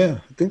 Oh, yeah.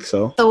 I think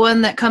so. The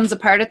one that comes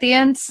apart at the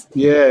ends.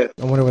 Yeah.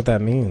 I wonder what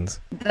that means.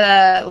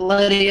 The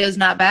Lydia's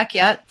not back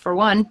yet, for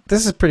one.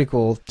 This is pretty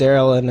cool.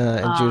 Daryl and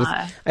Judith.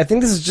 I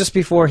think this is just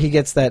before he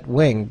gets that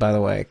wing, by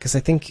the way, because I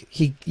think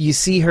you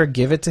see her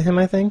give it to him,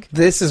 I think.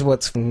 This is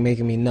what's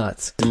making me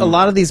nuts. A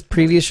lot of these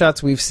previous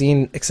shots we've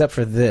seen, except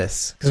for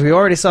this, because we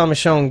already saw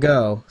Michonne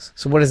go.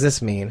 So what does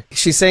this mean?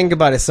 She's saying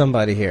goodbye to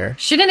somebody here.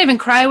 She didn't even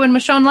cry when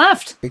Michonne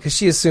left. Because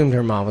she assumed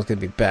her mom was going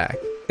to be back.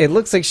 It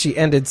looks like she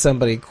ended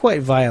somebody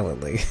quite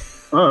violently.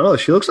 I don't know.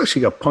 She looks like she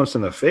got punched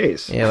in the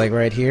face. Yeah, like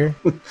right here.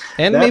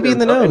 And maybe in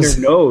the nose.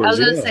 In her nose. I was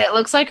going to say, it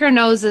looks like her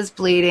nose is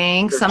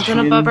bleeding. Something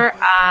above her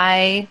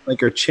eye. Like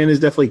her chin is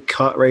definitely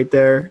cut right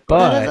there.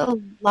 That is a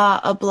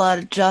lot of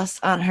blood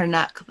just on her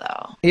neck,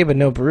 though. Yeah, but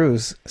no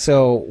bruise.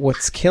 So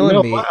what's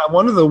killing me... I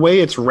wonder the way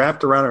it's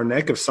wrapped around her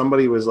neck if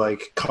somebody was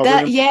like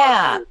covering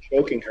her,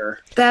 choking her.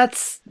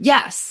 That's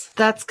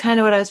kind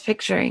of what I was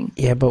picturing.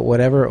 Yeah, but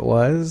whatever it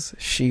was,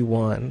 she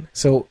won.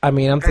 So I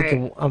mean, I'm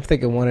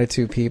thinking one or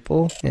two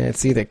people, and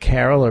it's either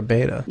Carol or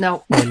Beta.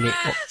 No.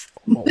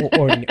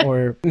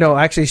 Or no,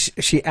 actually,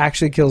 she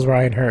actually kills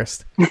Ryan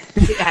Hurst.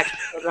 She actually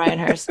killed Ryan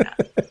Hurst.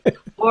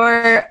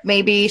 Or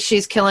maybe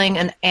she's killing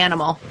an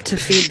animal to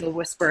feed the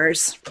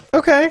Whisperers.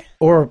 Okay.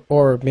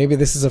 Or maybe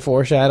this is a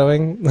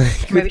foreshadowing,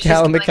 like Maybe with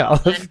Cal and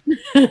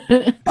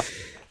McAuliffe.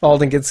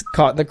 Alden gets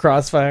caught in the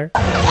crossfire.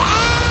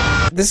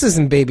 This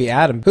isn't Baby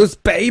Adam. Whose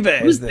baby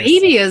is this? Whose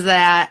baby is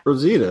that?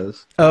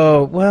 Rosita's.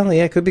 Oh, well,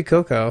 yeah, it could be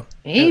Coco.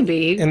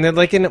 Maybe. And they're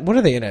like what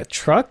are they, in a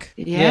truck?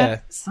 Yeah,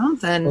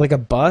 something. Like a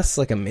bus,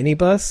 like a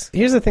minibus.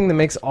 Here's the thing that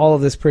makes all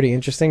of this pretty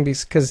interesting,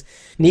 because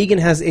Negan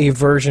has a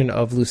version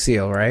of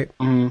Lucille, right?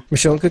 Mm-hmm.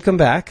 Michonne could come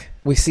back.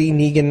 We see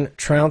Negan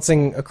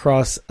trouncing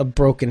across a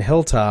broken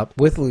hilltop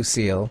with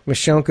Lucille.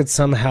 Michonne could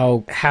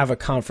somehow have a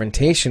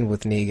confrontation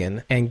with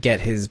Negan and get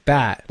his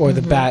bat, or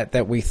the bat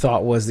that we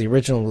thought was the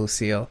original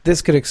Lucille.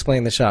 This could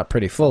explain the shot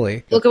pretty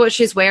fully. Look at what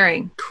she's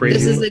wearing. Crazy.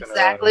 This is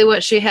exactly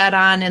what she had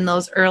on in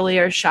those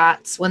earlier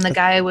shots when the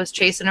guy was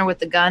chasing her with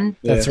the gun.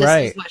 That's this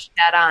right. Is what she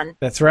had on.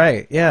 That's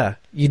right, yeah.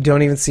 You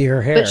don't even see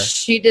her hair. But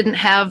she did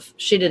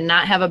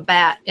not have a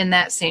bat in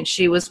that scene.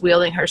 She was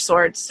wielding her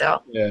sword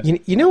still. Yeah.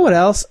 You know what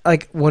else?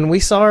 Like, when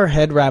we saw her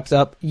head wrapped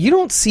up, you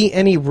don't see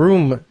any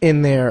room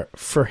in there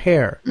for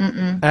hair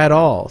at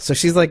all. So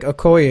she's like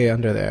Okoye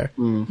under there.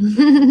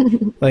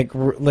 like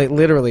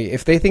literally,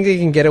 if they think they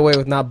can get away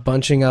with not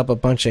bunching up a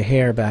bunch of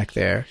hair back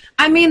there.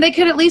 I mean, they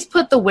could at least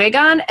put the wig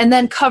on and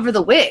then cover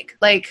the wig.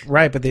 Like,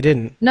 right, but they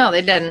didn't. No,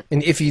 they didn't.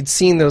 And if you'd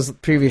seen those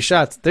previous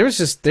shots,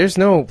 there's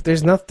no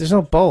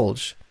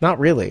bulge. Not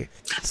really.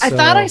 I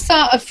thought I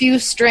saw a few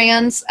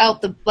strands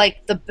out the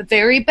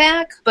very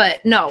back,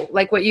 but no,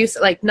 like what you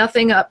said, like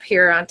nothing up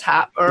here on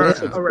top or it's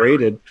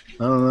braided.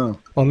 I don't know.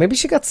 Well, maybe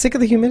she got sick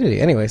of the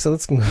humidity. Anyway, so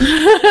let's move.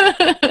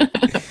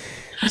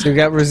 So we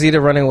got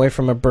Rosita running away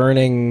from a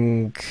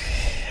burning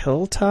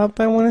hilltop,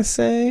 I want to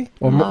say,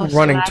 or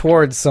running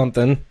towards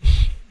something.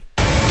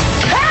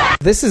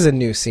 This is a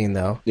new scene,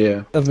 though.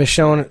 Yeah. Of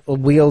Michonne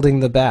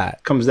wielding the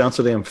bat. Comes down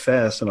so damn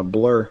fast in a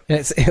blur.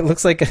 And it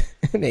looks like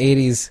an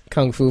 80s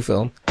kung fu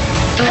film.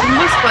 I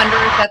almost wonder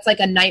if that's like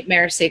a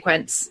nightmare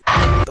sequence.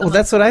 Well,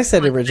 that's what I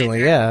said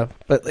originally, yeah.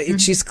 But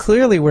she's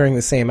clearly wearing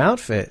the same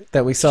outfit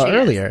that we saw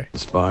earlier. The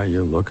spy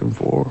you're looking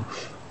for,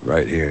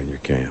 right here in your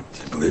camp.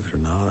 Believe it or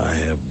not, I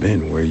have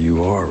been where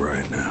you are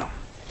right now.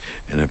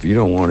 And if you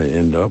don't want to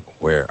end up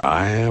where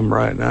I am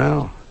right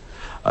now,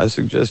 I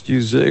suggest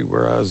you zig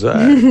where I was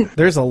at.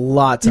 There's a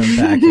lot to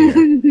unpack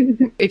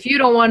here. If you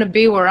don't want to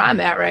be where I'm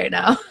at right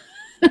now.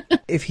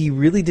 If he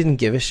really didn't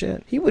give a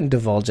shit, he wouldn't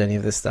divulge any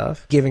of this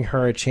stuff, giving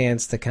her a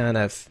chance to kind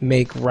of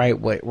make right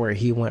where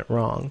he went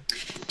wrong.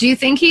 Do you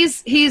think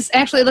he's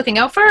actually looking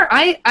out for her?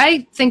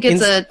 I think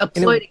it's a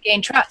ploy to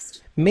gain trust.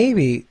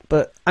 Maybe,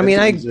 but I mean,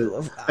 I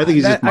think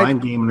he's just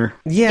mind gaming her.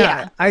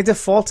 Yeah, I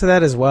default to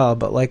that as well.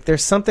 But like,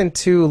 there's something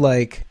to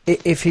like,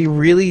 if he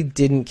really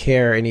didn't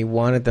care and he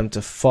wanted them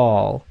to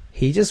fall,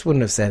 he just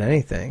wouldn't have said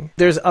anything.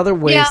 There's other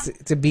ways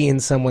to be in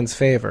someone's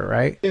favor,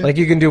 right? Yeah. Like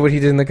you can do what he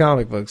did in the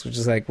comic books, which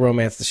is like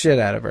romance the shit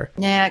out of her.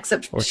 Yeah,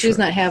 except she's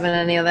not having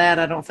any of that,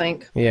 I don't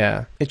think.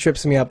 Yeah, it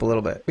trips me up a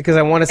little bit because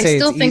I want to say I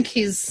still think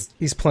he's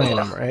playing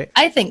him, right?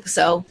 I think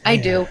so. I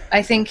do.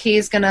 I think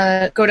he's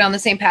gonna go down the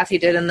same path he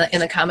did in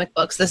the comic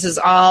books. This is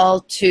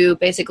all to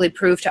basically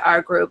prove to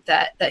our group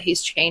that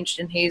he's changed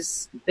and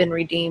he's been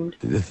redeemed.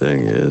 The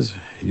thing is,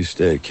 you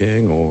stay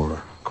king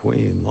or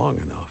queen long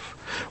enough,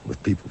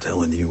 with people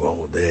telling you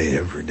all day,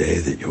 every day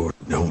that you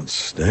don't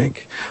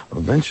stink,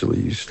 eventually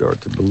you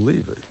start to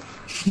believe it.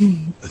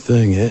 The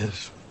thing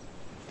is,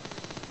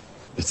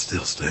 it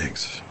still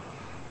stinks.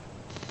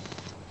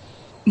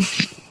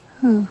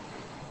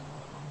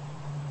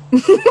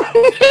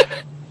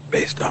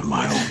 Based on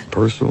my own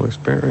personal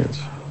experience,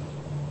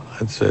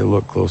 I'd say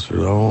look closer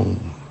to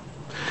home.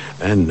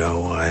 And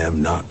no, I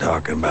am not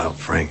talking about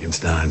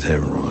Frankenstein's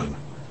hemorrhoid.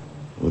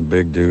 The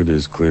big dude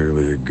is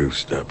clearly a goose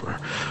stepper.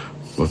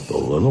 But the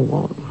little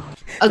one?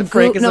 A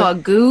goose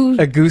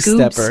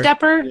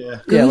stepper?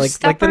 Yeah,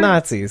 like the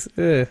Nazis.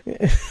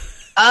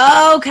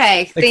 Okay,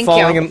 like thank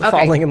falling you.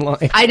 Falling in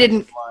line. I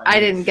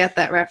didn't get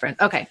that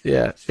reference. Okay.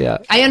 Yeah.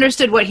 I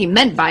understood what he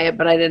meant by it,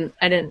 but I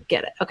didn't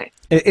get it. Okay.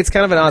 It's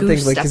kind of an odd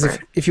thing, like, because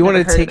if you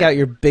wanted to take out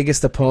your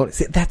biggest opponent,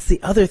 see, that's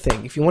the other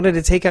thing. If you wanted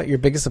to take out your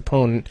biggest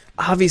opponent,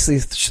 obviously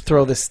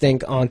throw the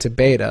stink onto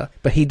Beta,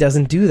 but he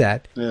doesn't do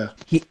that. Yeah.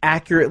 He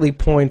accurately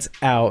points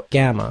out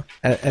Gamma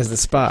as the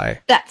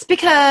spy. That's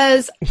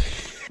because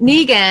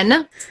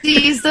Negan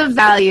sees the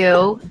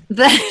value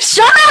that.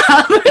 Shut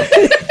up.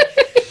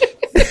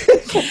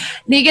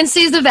 Negan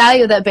sees the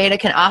value that Beta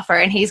can offer,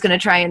 and he's going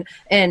to try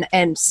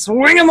and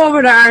swing him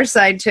over to our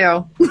side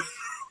too.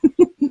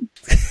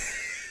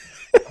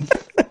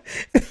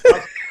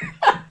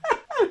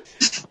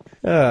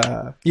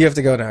 You have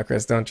to go now,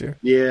 Chris, don't you?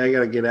 Yeah, I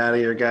gotta get out of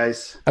here,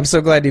 guys. I'm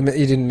so glad you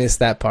didn't miss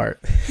that part.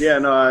 Yeah,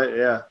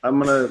 no, I'm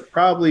gonna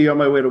probably on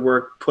my way to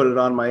work put it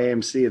on my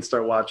AMC and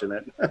start watching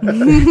it.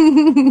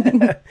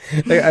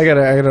 I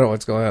gotta know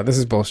what's going on. This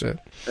is bullshit.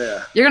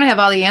 Yeah, you're gonna have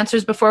all the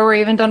answers before we're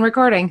even done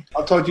recording.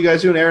 I'll talk to you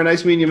guys soon. Aaron,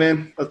 nice meeting you,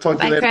 man. I'll talk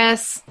to you later. Bye,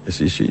 Chris. You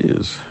see, she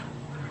is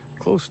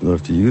close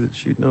enough to you that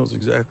she knows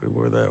exactly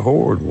where that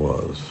horde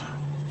was.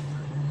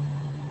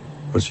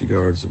 But she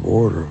guards the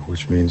border,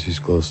 which means she's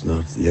close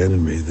enough to the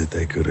enemy that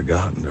they could have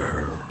gotten to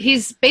her.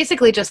 He's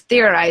basically just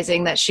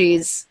theorizing that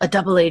she's a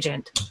double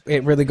agent.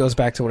 It really goes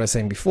back to what I was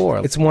saying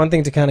before. It's one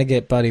thing to kind of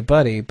get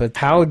buddy-buddy, but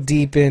how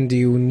deep in do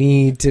you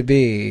need to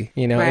be?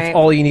 You know, right. If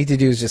all you need to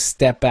do is just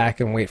step back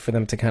and wait for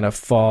them to kind of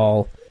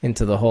fall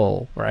into the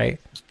hole, right?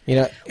 You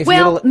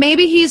know,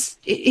 maybe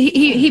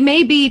he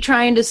may be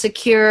trying to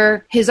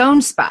secure his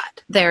own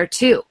spot there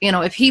too. You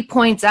know, if he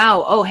points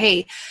out, oh,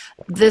 hey,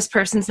 this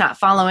person's not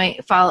falling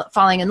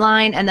in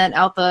line, and then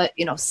Alpha,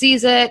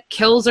 sees it,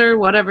 kills her,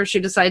 whatever she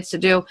decides to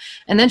do,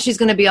 and then she's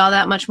going to be all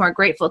that much more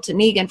grateful to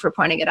Negan for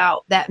pointing it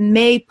out. That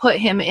may put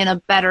him in a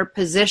better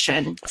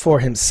position for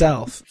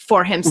himself.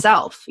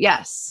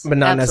 Yes, but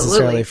not absolutely.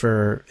 necessarily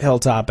for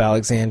Hilltop,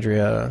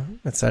 Alexandria,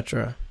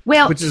 etc.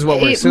 Well, which is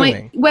what we're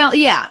assuming.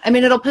 Yeah. I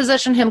mean, it'll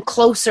position him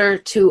closer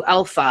to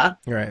Alpha,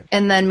 right?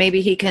 And then maybe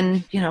he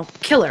can,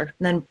 kill her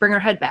and then bring her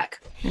head back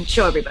and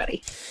show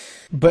everybody.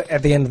 But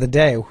at the end of the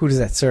day, who does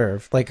that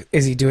serve? Like,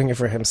 is he doing it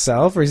for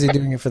himself, or is he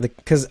doing it for the...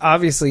 Because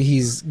obviously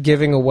he's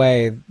giving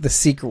away the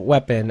secret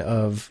weapon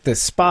of the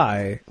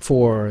spy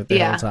for the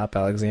Hilltop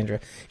Alexandria.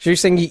 So you're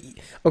saying...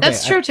 Okay,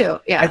 that's true, too,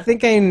 yeah. I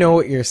think I know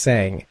what you're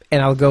saying,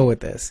 and I'll go with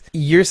this.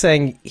 You're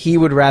saying he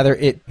would rather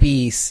it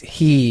be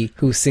he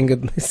who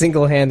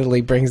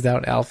single-handedly brings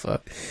down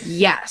Alpha.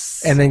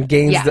 Yes. And then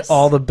gains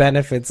all the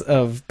benefits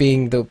of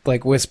being the,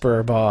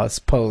 Whisperer boss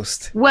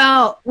post.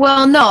 Well,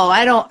 no,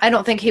 I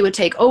don't think he would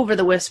take over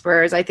the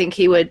Whisperers. I think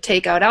he would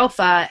take out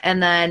Alpha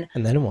and then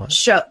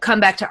what? Come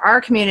back to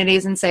our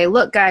communities and say,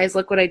 look, guys,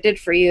 look what I did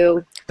for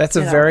you. That's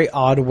a very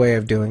odd way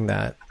of doing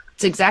that.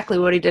 It's exactly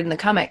what he did in the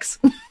comics.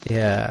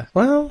 Yeah.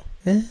 Well,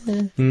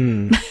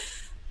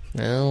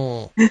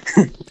 no.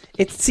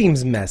 It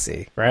seems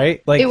messy,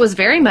 right? It was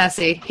very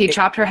messy. He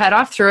chopped her head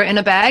off, threw it in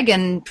a bag,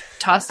 and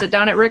tossed it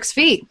down at Rick's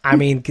feet. I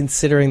mean,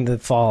 considering the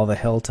fall of the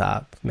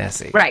Hilltop,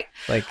 messy. Right.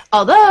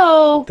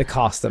 Although the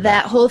cost of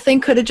that whole thing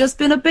could have just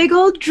been a big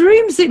old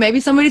dream scene. Maybe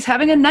somebody's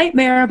having a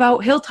nightmare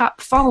about Hilltop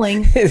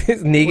falling.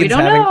 Negan's we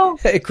don't having know.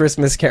 A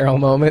Christmas Carol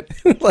moment.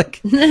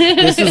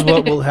 This is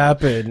what will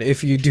happen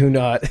if you do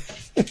not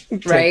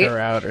take her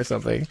out or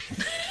something.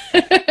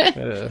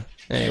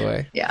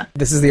 Anyway. Yeah.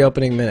 This is the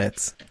opening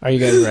minutes. Are you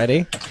guys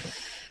ready?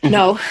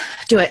 No.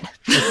 Do it.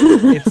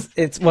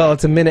 It's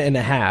a minute and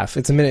a half.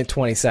 It's a minute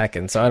 20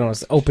 seconds. So I don't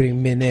know.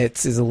 Opening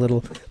minutes is a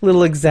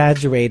little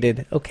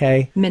exaggerated.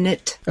 Okay.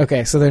 Minute.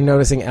 Okay. So they're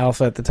noticing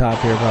Alpha at the top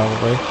here,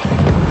 probably.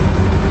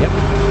 Yep.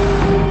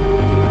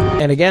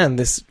 And again,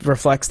 this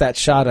reflects that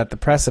shot at the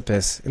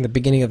precipice in the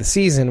beginning of the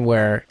season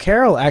where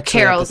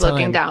Carol's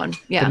looking down.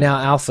 Yeah. But now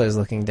Alpha is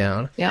looking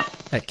down. Yeah.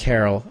 At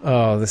Carol.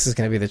 Oh, this is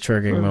going to be the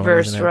triggering moment.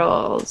 Reverse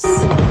roles.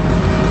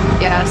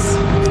 Yes.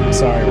 I'm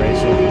sorry,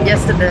 Rachel.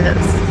 Yes, it is.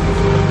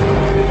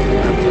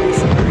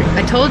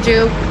 I told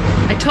you.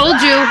 I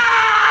told you.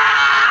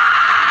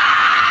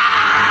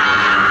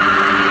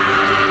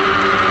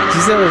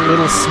 Just have a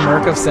little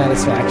smirk of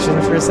satisfaction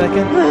for a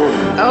second.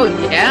 Oh,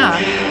 yeah.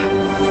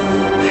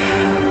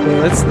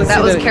 Well, let's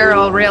That was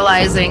Carol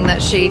realizing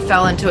that she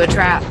fell into a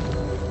trap.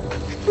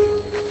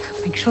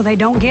 Make sure they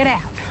don't get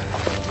out.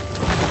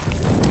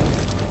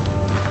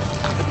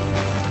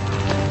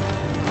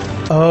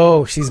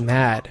 Oh, she's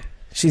mad.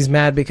 She's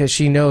mad because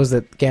she knows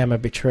that Gamma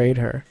betrayed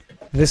her.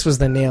 This was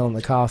the nail in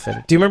the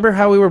coffin. Do you remember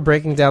how we were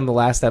breaking down the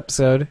last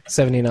episode,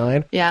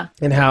 79? Yeah.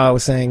 And how I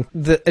was saying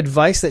the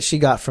advice that she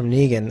got from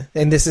Negan,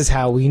 and this is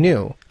how we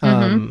knew.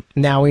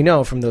 Now we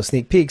know from those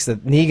sneak peeks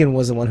that Negan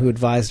was the one who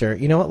advised her,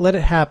 you know what, let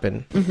it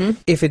happen.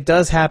 If it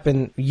does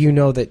happen, you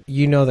know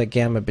that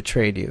Gamma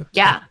betrayed you.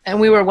 Yeah. And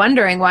we were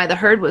wondering why the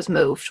herd was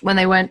moved when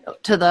they went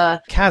to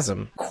the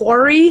chasm.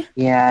 Quarry?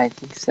 Yeah, I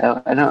think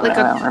so. I don't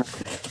know.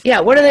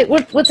 Yeah, what are they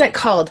what's that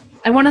called?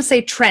 I want to say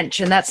trench,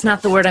 and that's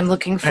not the word I'm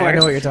looking for. I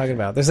know what you're talking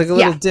about. There's like a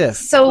little dip.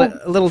 So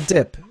a little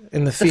dip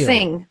in the field. The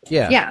thing.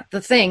 Yeah,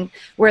 the thing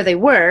where they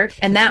were,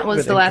 and that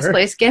was the last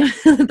place Gamma,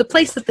 the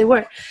place that they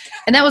were.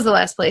 And that was the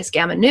last place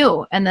Gamma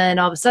knew. And then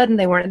all of a sudden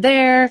they weren't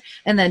there.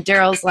 And then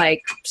Daryl's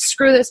like,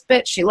 screw this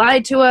bitch. She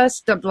lied to us,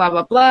 blah,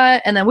 blah, blah.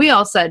 And then we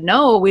all said,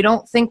 no, we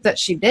don't think that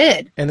she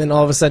did. And then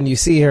all of a sudden you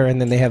see her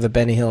and then they have a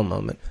Benny Hill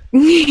moment.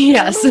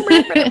 Yes.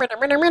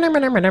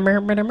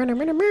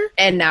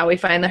 And now we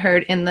find the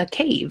herd in the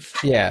cave.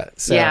 Yeah.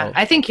 So. Yeah.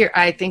 I think you're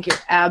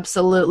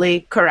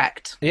absolutely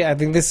correct. Yeah. I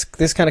think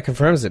this kind of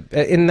confirms it.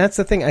 And that's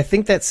the thing. I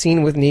think that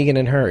scene with Negan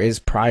and her is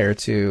prior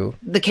to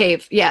the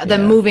cave. Yeah.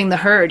 Them moving the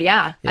herd.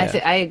 Yeah.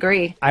 I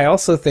agree. I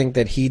also think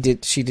that she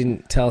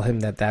didn't tell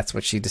him that that's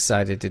what she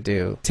decided to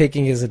do.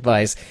 Taking his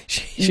advice,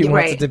 she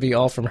wants it to be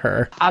all from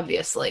her.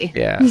 Obviously.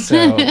 Yeah.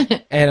 So,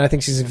 and I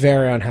think she's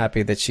very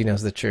unhappy that she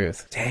knows the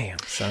truth. Damn,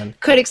 son.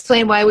 Could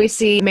explain why we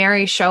see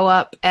Mary show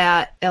up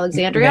at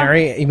Alexandria.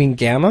 Mary? You mean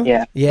Gamma?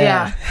 Yeah.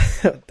 Yeah.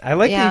 I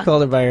like that you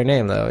called her by her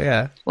name, though.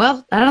 Yeah.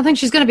 Well, I don't think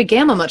she's going to be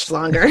Gamma much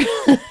longer.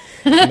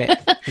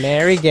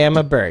 Mary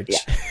Gamma Birch.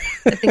 Yeah.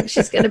 I think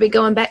she's going to be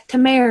going back to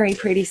Mary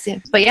pretty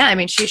soon. But yeah, I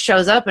mean, she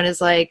shows up and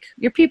is like,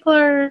 your people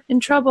are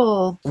in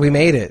trouble. We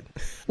made it.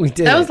 We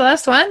did. That was the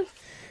last one?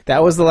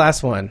 That was the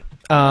last one.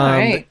 All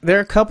right. There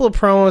are a couple of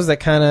promos that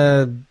kind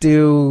of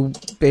do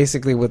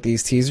basically what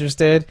these teasers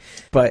did.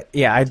 But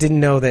yeah, I didn't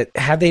know that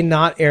had they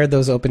not aired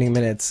those opening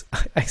minutes,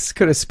 I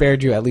could have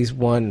spared you at least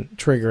one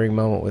triggering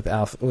moment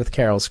with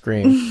Carol's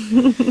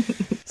scream.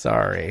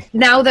 Sorry.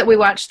 Now that we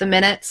watched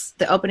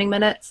the opening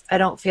minutes, I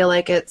don't feel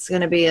like it's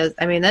going to be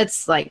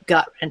that's like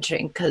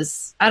gut-wrenching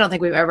because I don't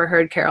think we've ever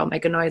heard Carol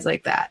make a noise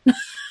like that.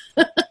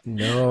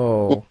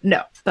 No,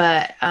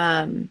 but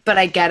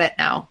I get it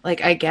now.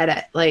 Like, I get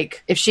it.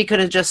 Like, if she could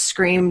have just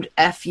screamed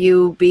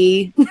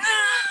F-U-B,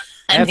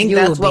 I think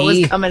that's what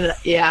was coming.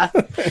 Yeah,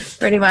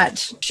 pretty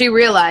much. She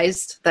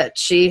realized that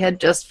she had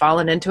just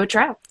fallen into a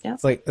trap. Yeah,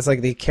 it's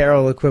like the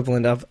Carol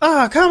equivalent of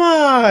come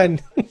on.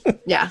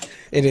 Yeah,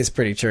 it is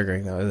pretty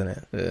triggering though, isn't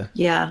it? Ugh.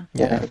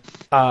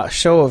 Yeah.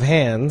 Show of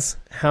hands.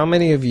 How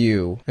many of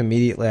you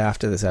immediately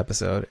after this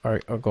episode are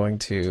going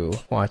to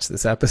watch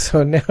this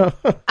episode now?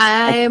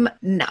 I'm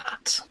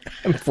not.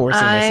 I'm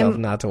forcing myself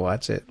not to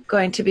watch it.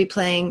 Going to be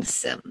playing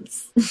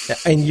Sims.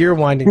 And you're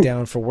winding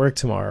down for work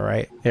tomorrow,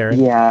 right,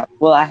 Aaron? Yeah.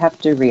 Well, I have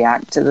to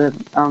react to the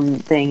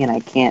thing, and I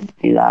can't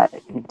do that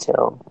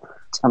until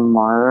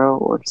tomorrow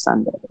or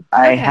Sunday.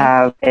 I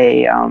have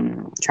a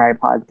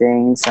tripod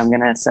thing, so I'm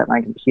going to set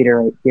my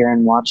computer right here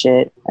and watch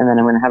it, and then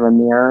I'm going to have a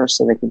mirror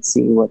so they can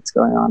see what's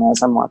going on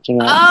as I'm watching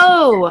it.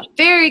 Oh,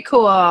 very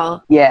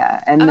cool.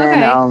 Yeah, and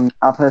then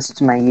I'll post it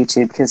to my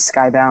YouTube because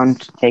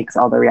Skybound takes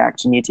all the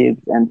reaction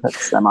YouTubes and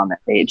puts them on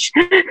that page.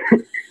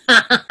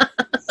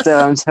 So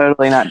I'm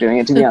totally not doing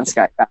it to be on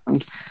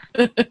Skybound.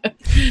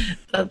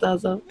 That's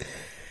awesome.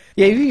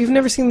 Yeah, you've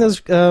never seen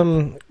those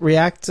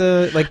react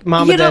like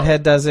Mama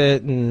Deadhead does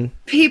it, and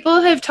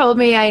people have told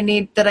me I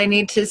need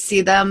to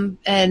see them,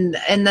 and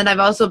then I've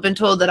also been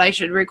told that I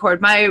should record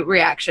my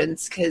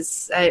reactions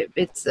because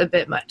it's a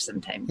bit much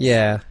sometimes.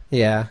 Yeah.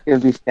 Yeah,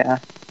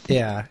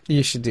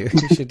 You should do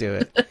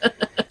it.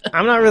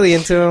 I'm not really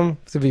into them,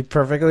 to be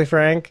perfectly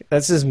frank.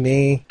 That's just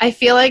me. I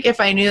feel like if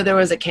I knew there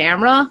was a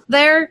camera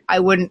there, I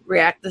wouldn't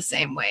react the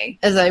same way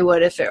as I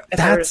would if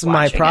That's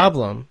my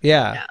problem.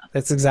 Yeah,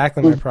 that's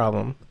exactly my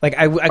problem. Like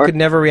I could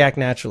never react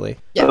naturally.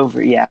 Yeah.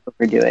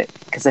 Overdo it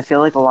because I feel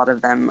like a lot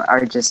of them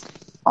are just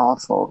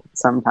awful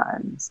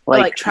sometimes.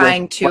 Like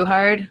trying too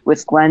hard.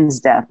 With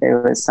Gwen's death, there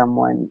was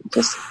someone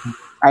just.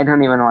 I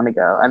don't even want to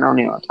go. I don't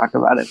even want to talk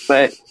about it,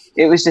 but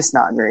it was just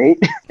not great,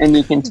 and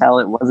you can tell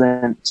it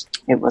wasn't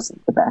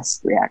the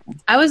best reaction.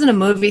 I was in a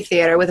movie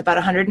theater with about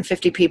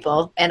 150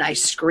 people, and I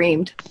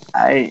screamed.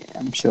 I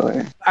am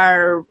sure.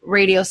 Our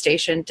radio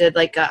station did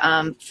like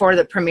for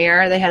the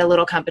premiere, they had a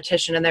little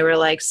competition, and they were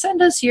like,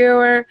 "Send us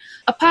your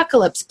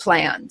apocalypse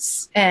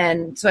plans."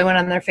 And so I went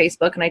on their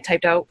Facebook and I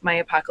typed out my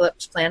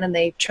apocalypse plan, and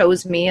they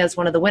chose me as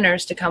one of the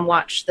winners to come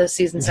watch the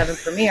season 7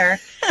 premiere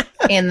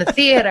in the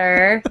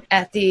theater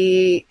at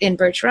the be in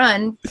Birch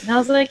Run. And I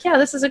was like, yeah,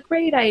 this is a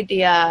great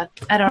idea.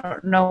 I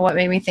don't know what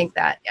made me think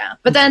that. Yeah.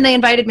 But then they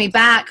invited me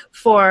back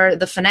for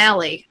the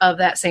finale of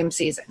that same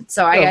season.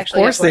 So I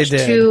actually got to watch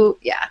two.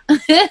 Yeah.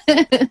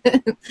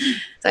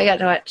 So I got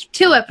to watch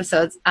 2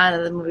 episodes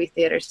on the movie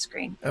theater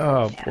screen.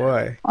 Oh,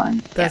 boy.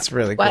 That's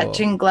really cool.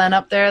 Watching Glenn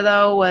up there,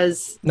 though,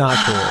 was... not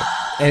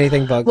cool.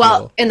 Anything but cool.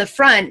 Well, in the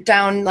front,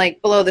 down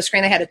like below the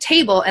screen, they had a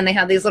table, and they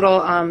had these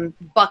little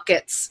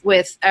buckets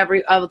with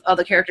every of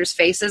the characters'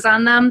 faces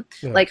on them,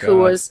 who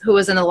was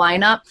in the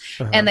lineup,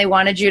 and they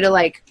wanted you to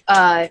like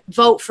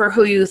vote for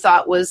who you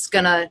thought was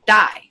gonna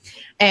die.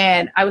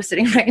 And I was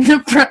sitting right in the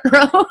front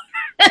row.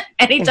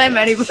 Anytime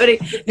anybody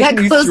got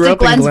close to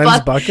Glenn's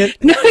bucket.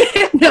 No.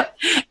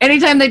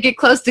 Anytime they get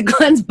close to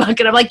Glenn's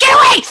bucket, I'm like, get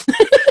away!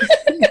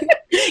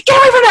 Get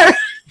away from her!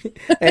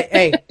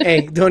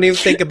 Hey, don't even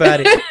think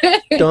about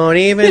it. Don't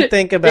even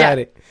think about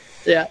it.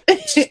 Yeah.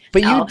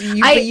 But you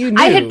knew.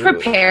 I had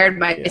prepared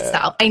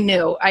myself. I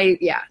knew. I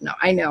know.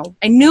 I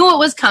knew it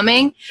was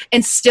coming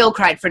and still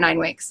cried for 9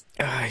 weeks.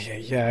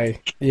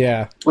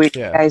 Yeah. Wait,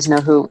 you guys know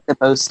who it was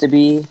supposed to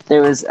be?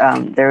 There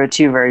were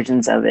 2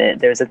 versions of it.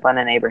 There was a Glenn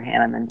and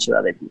Abraham and then 2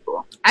 other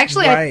people.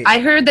 Actually, right. I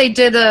heard they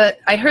did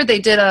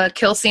a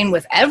kill scene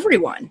with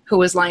everyone who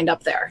was lined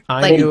up there.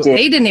 They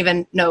didn't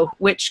even know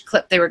which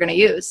clip they were going to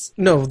use.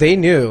 No, they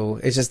knew.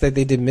 It's just that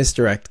they did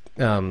misdirect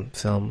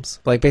films,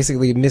 like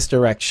basically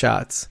misdirect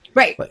shots.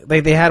 Right.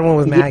 Like they had one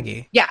with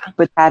Maggie. Yeah.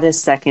 But had a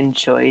second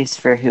choice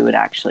for who would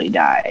actually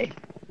die.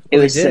 It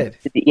was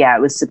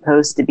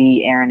supposed to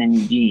be Aaron and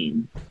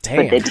Eugene.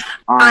 Damn. But they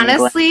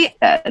honestly,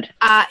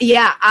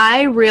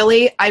 I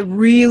really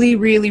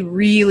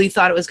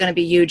thought it was going to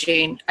be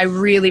Eugene. I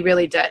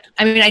really did.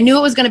 I mean, I knew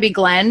it was going to be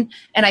Glenn,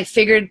 and I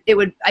figured it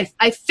would.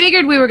 I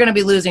figured we were going to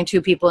be losing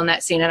 2 people in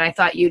that scene, and I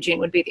thought Eugene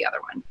would be the other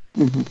one.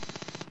 Mm-hmm.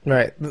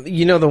 Right.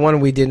 You know, the one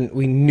we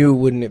knew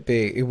wouldn't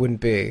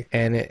be.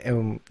 And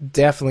it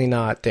definitely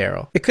not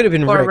Daryl. It could have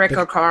been Rick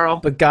or Carl.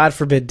 But God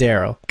forbid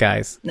Daryl,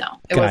 guys. No,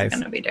 it wasn't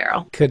going to be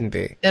Daryl. Couldn't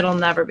be. It'll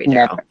never be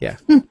Daryl. Yeah,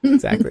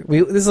 exactly.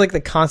 This is like the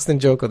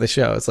constant joke of the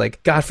show. It's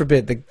like, God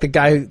forbid, the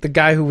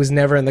guy who was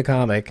never in the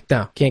comic.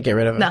 No, can't get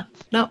rid of him.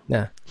 No.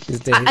 He's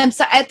dead. I'm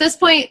sorry. At this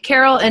point,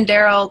 Carol and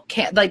Daryl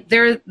can't. Like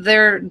they're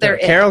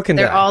Carol can.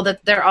 They're all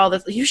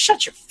the. You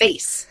shut your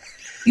face.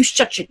 You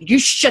shut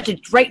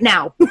it right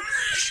now.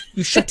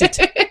 You shut it.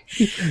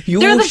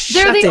 They're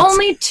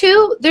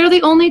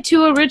the only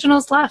 2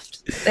 originals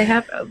left. They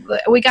have.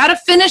 We got to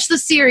finish the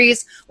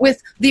series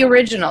with the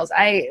originals.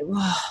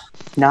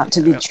 Not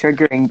to be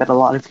triggering, but a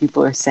lot of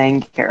people are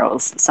saying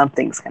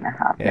something's going to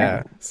happen.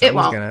 Yeah, it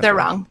won't. They're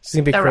wrong. She's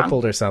going to be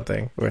crippled or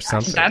something.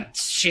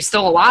 She's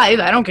still alive.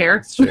 I don't care.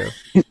 It's true.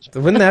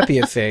 Wouldn't that be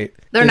a fate?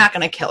 They're not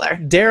going to kill her.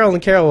 Daryl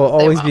and Carol will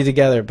always be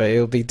together, but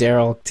it'll be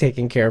Daryl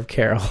taking care of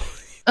Carol.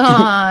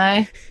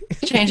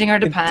 Changing our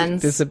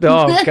depends.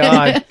 Oh,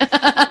 God.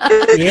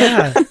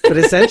 Yeah, but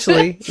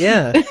essentially,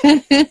 yeah.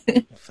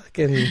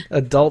 Fucking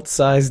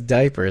adult-sized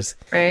diapers.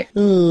 Right.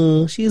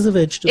 Oh, she's a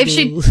vegetable.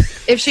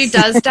 If she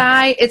does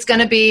die, it's going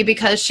to be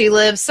because she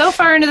lives so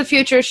far into the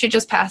future, she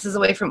just passes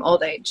away from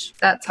old age.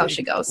 That's how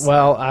she goes.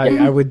 Well,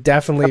 I would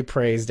definitely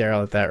praise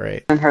Daryl at that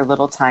rate. In her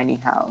little tiny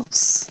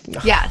house.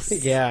 Yes.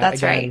 Yeah,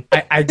 that's again,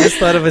 right. I just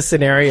thought of a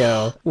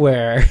scenario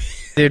where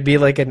there'd be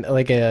like an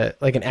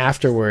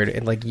afterword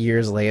and like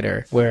years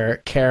later where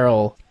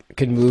Carol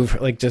can move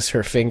like just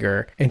her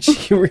finger and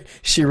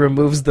she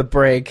removes the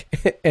brake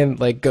and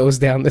like goes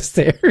down the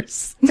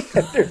stairs.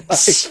 And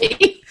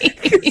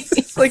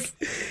it's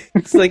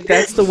like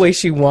that's the way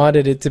she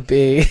wanted it to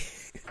be.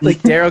 Like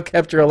Daryl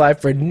kept her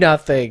alive for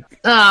nothing.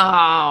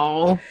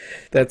 Oh,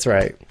 that's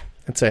right.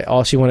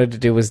 All she wanted to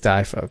do was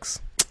die,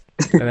 folks.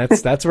 And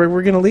that's where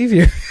we're gonna leave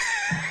you.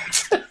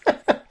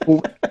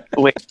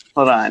 Wait,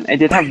 hold on. I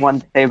did have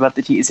one to say about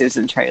the teasers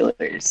and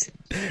trailers.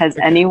 Has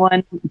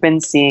anyone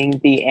been seeing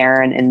the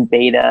Aaron and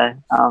Beta,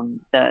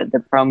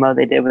 the promo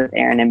they did with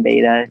Aaron and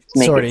Beta to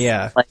make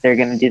it like they're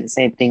going to do the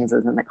same things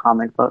as in the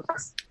comic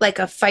books? Like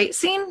a fight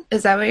scene?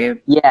 Is that what you're?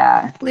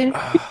 Yeah,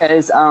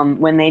 because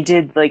when they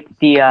did like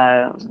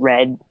the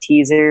Red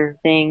teaser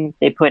thing,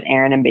 they put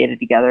Aaron and Beta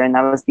together, and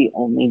that was the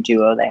only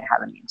duo they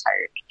had in the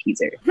entire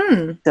teaser.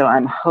 So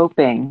I'm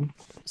hoping.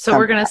 So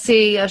we're going to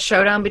see a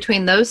showdown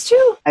between those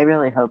 2? I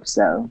really hope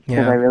so.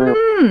 Yeah. I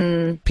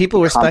really people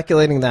were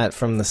speculating that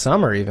from the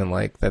summer, even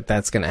like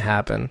that's going to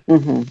happen.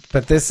 Mm-hmm.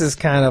 But this is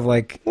kind of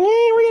like, we're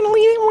going to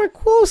lean it more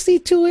closely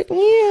to it.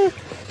 Yeah.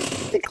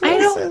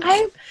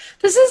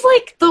 This is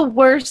like the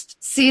worst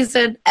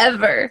season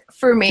ever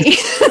for me.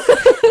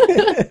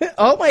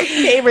 All my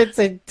favorites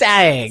are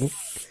dying.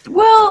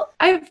 Well,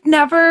 I've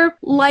never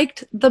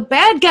liked the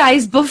bad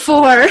guys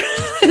before.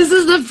 This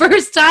is the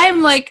first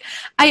time, like,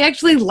 I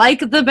actually like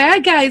the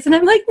bad guys, and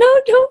I'm like,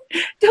 no,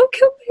 don't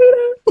kill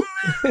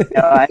Beta.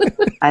 No,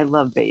 I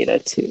love Beta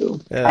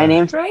too. Yeah. I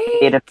named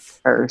Beta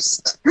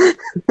first.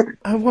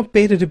 I want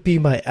Beta to be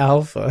my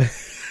alpha.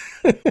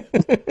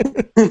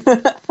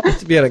 It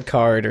should be on a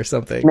card or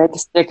something. Make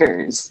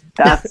stickers.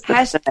 That's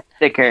the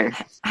sticker.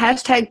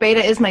 Hashtag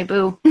beta is my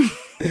boo.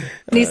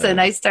 Lisa,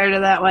 nice start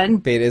of that one.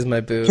 Beta is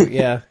my boo.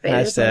 Yeah.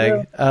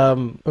 Hashtag.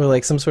 Or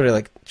like some sort of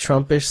like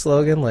Trumpish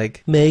slogan,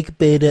 like make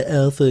beta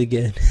alpha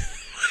again.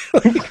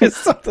 Like,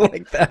 something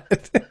like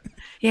that.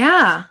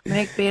 Yeah,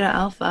 make beta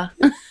alpha.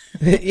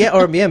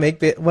 Make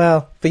beta.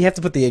 Well, but you have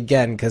to put the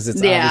again because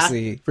it's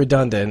obviously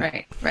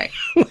redundant. Right.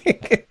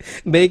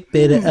 Make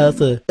beta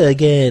alpha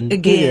again.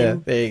 Again.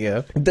 Yeah, there you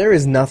go. There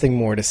is nothing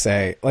more to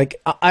say.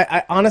 Like,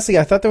 I honestly,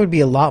 I thought there would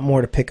be a lot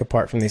more to pick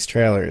apart from these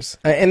trailers.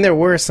 And there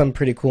were some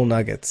pretty cool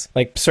nuggets.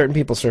 Like, certain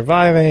people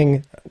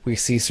surviving. We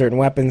see certain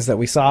weapons that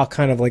we saw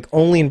kind of like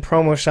only in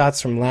promo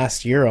shots from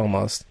last year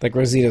almost. Like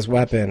Rosita's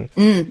weapon.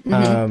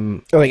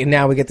 Like,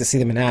 now we get to see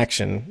them in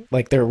action.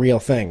 Like, they're real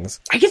things.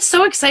 I get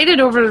so excited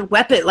over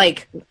weapon,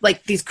 like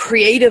these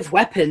creative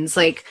weapons.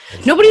 Like,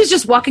 nobody's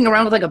just walking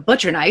around with like a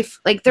butcher knife.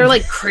 Like, they're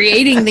like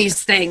creating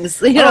these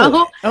things, you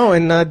know? Oh,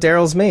 and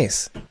Daryl's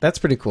mace. That's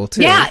pretty cool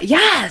too. Yeah,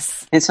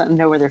 yes. I just want to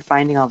know where they're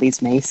finding all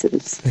these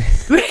maces.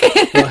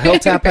 Well,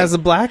 Hilltap has a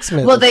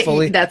blacksmith. Well,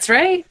 that's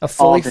right. A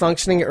fully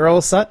functioning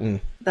Earl Sutton.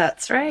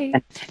 That's right.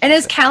 And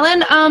is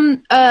Callan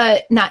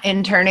not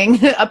interning,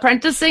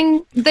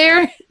 apprenticing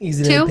there?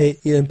 He's an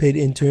unpaid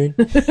intern.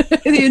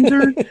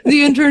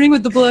 the interning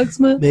with the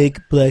blacksmith.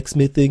 Make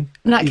blacksmithing.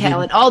 Not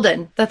Callan,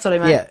 Alden. That's what I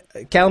meant.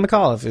 Yeah, Callan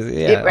McAuliffe.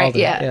 Yeah, right.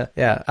 Alden.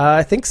 Yeah.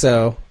 I think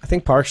so. I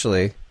think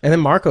partially. And then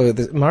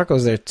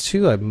Marco's there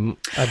too. I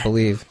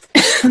believe.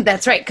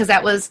 That's right, because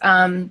that was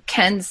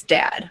Ken's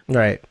dad.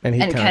 Right, and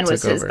Ken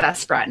was his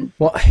best friend.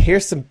 Well,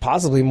 here's some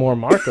possibly more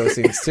Marco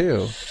scenes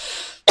too.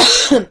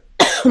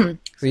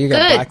 So you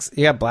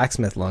got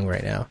blacksmith lung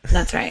right now.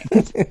 That's right.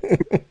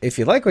 If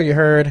you like what you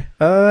heard,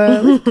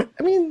 I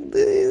mean,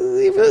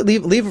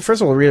 leave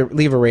first of all,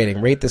 leave a rating.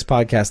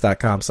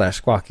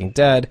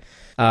 RateThisPodcast.com/SquawkingDead.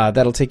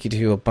 That'll take you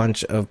to a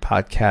bunch of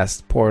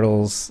podcast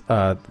portals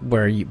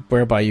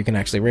whereby you can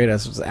actually rate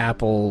us. It's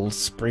Apple,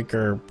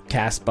 Spreaker,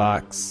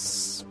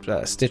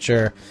 Castbox,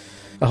 Stitcher,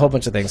 a whole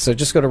bunch of things. So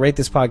just go to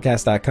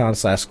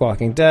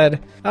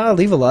RateThisPodcast.com/SquawkingDead.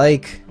 Leave a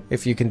like.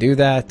 If you can do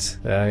that,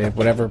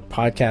 whatever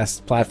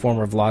podcast platform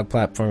or vlog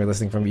platform you're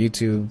listening from,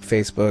 YouTube,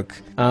 Facebook.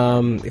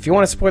 If you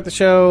want to support the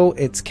show,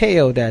 it's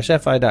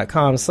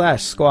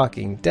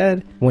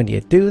ko-fi.com/squawkingdead. When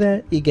you do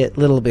that, you get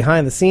little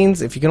behind the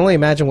scenes. If you can only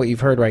imagine what you've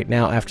heard right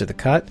now after the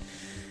cut,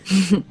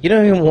 you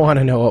don't even want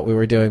to know what we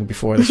were doing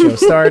before the show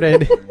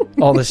started.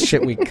 All the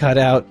shit we cut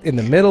out in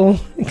the middle,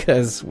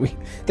 because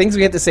things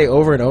we had to say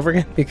over and over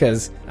again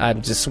because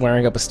I'm just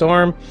swearing up a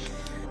storm.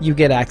 You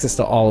get access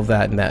to all of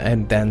that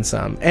and then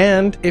some.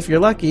 And if you're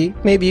lucky,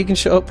 maybe you can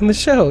show up in the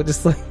show,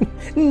 just like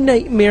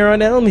Nightmare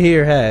on Elm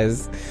here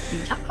has,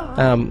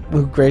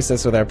 who graced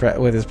us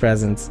with his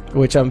presence,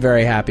 which I'm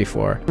very happy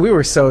for. We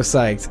were so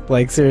psyched,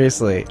 like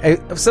seriously,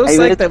 I'm so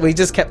psyched that we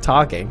just kept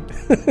talking.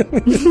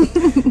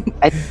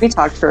 I think we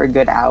talked for a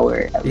good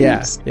hour. At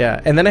least.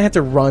 Yeah, and then I had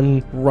to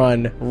run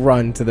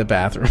to the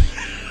bathroom.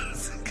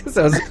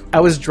 Because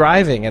I was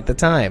driving at the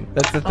time.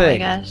 That's the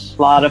thing. Oh my gosh.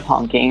 A lot of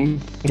honking.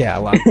 Yeah,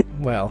 a lot.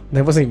 Well,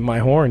 that wasn't even my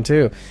horn,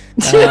 too.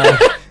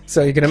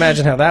 So you can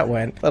imagine how that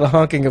went. A little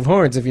honking of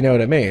horns, if you know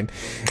what I mean.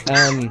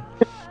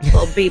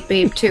 Little beep,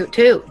 beep, toot,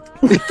 toot.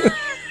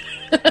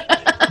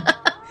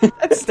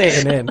 That's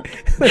staying in.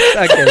 That's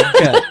not getting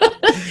cut.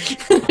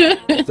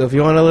 So if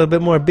you want a little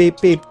bit more beep,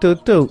 beep,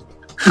 toot, toot.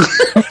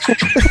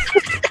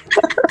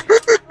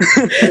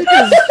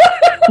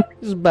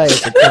 Just buy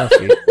us a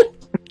coffee.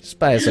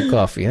 Buy us a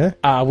coffee, huh?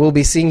 We'll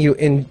be seeing you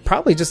in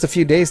probably just a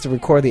few days to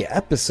record the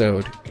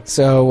episode.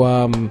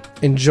 So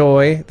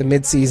enjoy the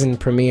mid-season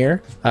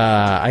premiere.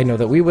 I know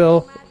that we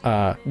will.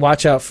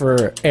 Watch out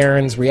for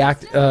Aaron's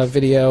React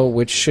video,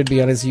 which should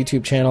be on his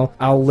YouTube channel.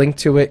 I'll link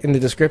to it in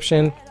the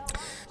description.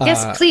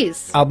 Yes,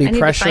 please. I'll be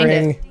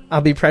pressuring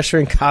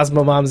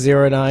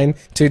CosmoMom09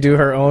 to do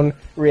her own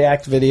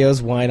React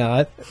videos. Why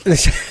not?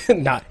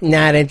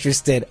 Not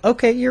interested.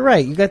 Okay, you're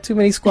right. You got too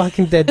many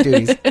Squawking Dead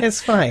duties.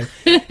 It's fine.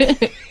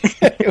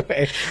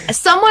 Anyway.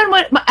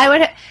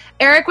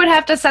 Eric would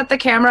have to set the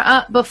camera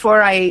up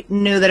before I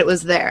knew that it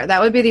was there.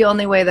 That would be the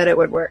only way that it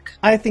would work.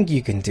 I think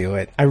you can do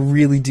it. I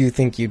really do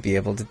think you'd be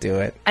able to do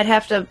it. I'd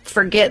have to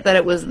forget that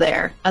it was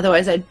there.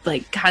 Otherwise, I'd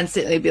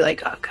constantly be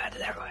like, "Oh God,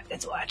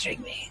 it's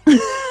watching me."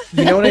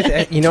 You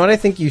know what I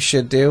think you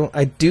should do?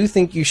 I do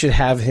think you should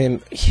have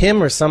him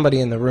or somebody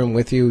in the room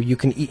with you. You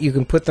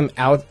can put them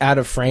out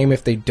of frame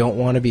if they don't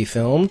want to be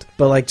filmed,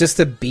 but just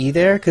to be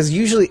there, because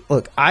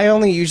I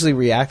only usually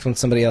react when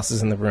somebody else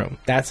is in the room.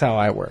 That's how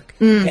I work.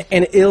 And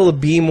it'll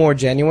be more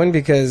genuine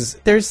because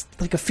there's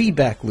a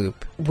feedback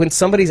loop. When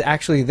somebody's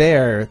actually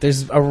there,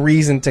 there's a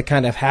reason to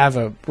kind of have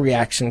a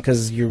reaction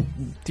because you're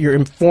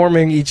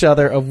informing each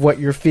other of what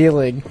you're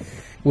feeling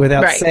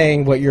without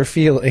saying what you're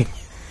feeling.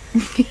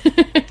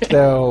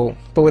 So,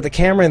 but with the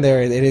camera in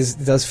there, it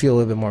does feel a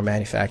little bit more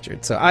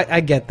manufactured. So I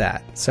get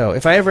that. So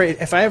if I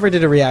ever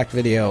did a React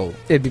video,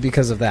 it'd be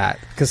because of that,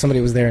 because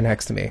somebody was there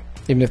next to me,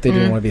 even if they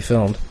didn't want to be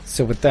filmed.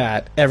 So with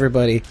that,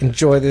 everybody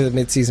enjoy the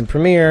mid-season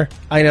premiere.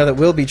 I know that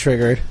we'll be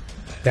triggered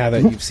now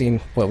that you've seen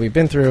what we've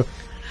been through.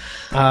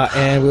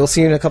 And we'll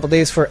see you in a couple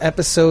days for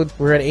episode.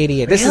 We're at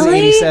 88. This is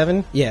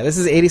 87. Yeah, this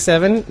is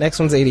 87. Next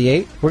one's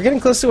 88. We're getting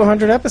close to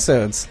 100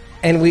 episodes.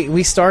 And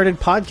we started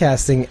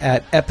podcasting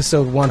at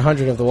episode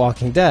 100 of The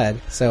Walking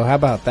Dead. So how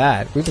about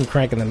that? We've been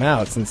cranking them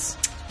out since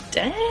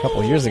a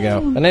couple of years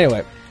ago. But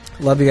anyway,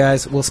 love you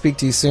guys. We'll speak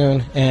to you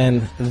soon.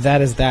 And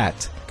that is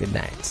that. Good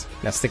night.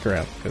 Now stick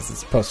around because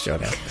it's post-show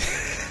now.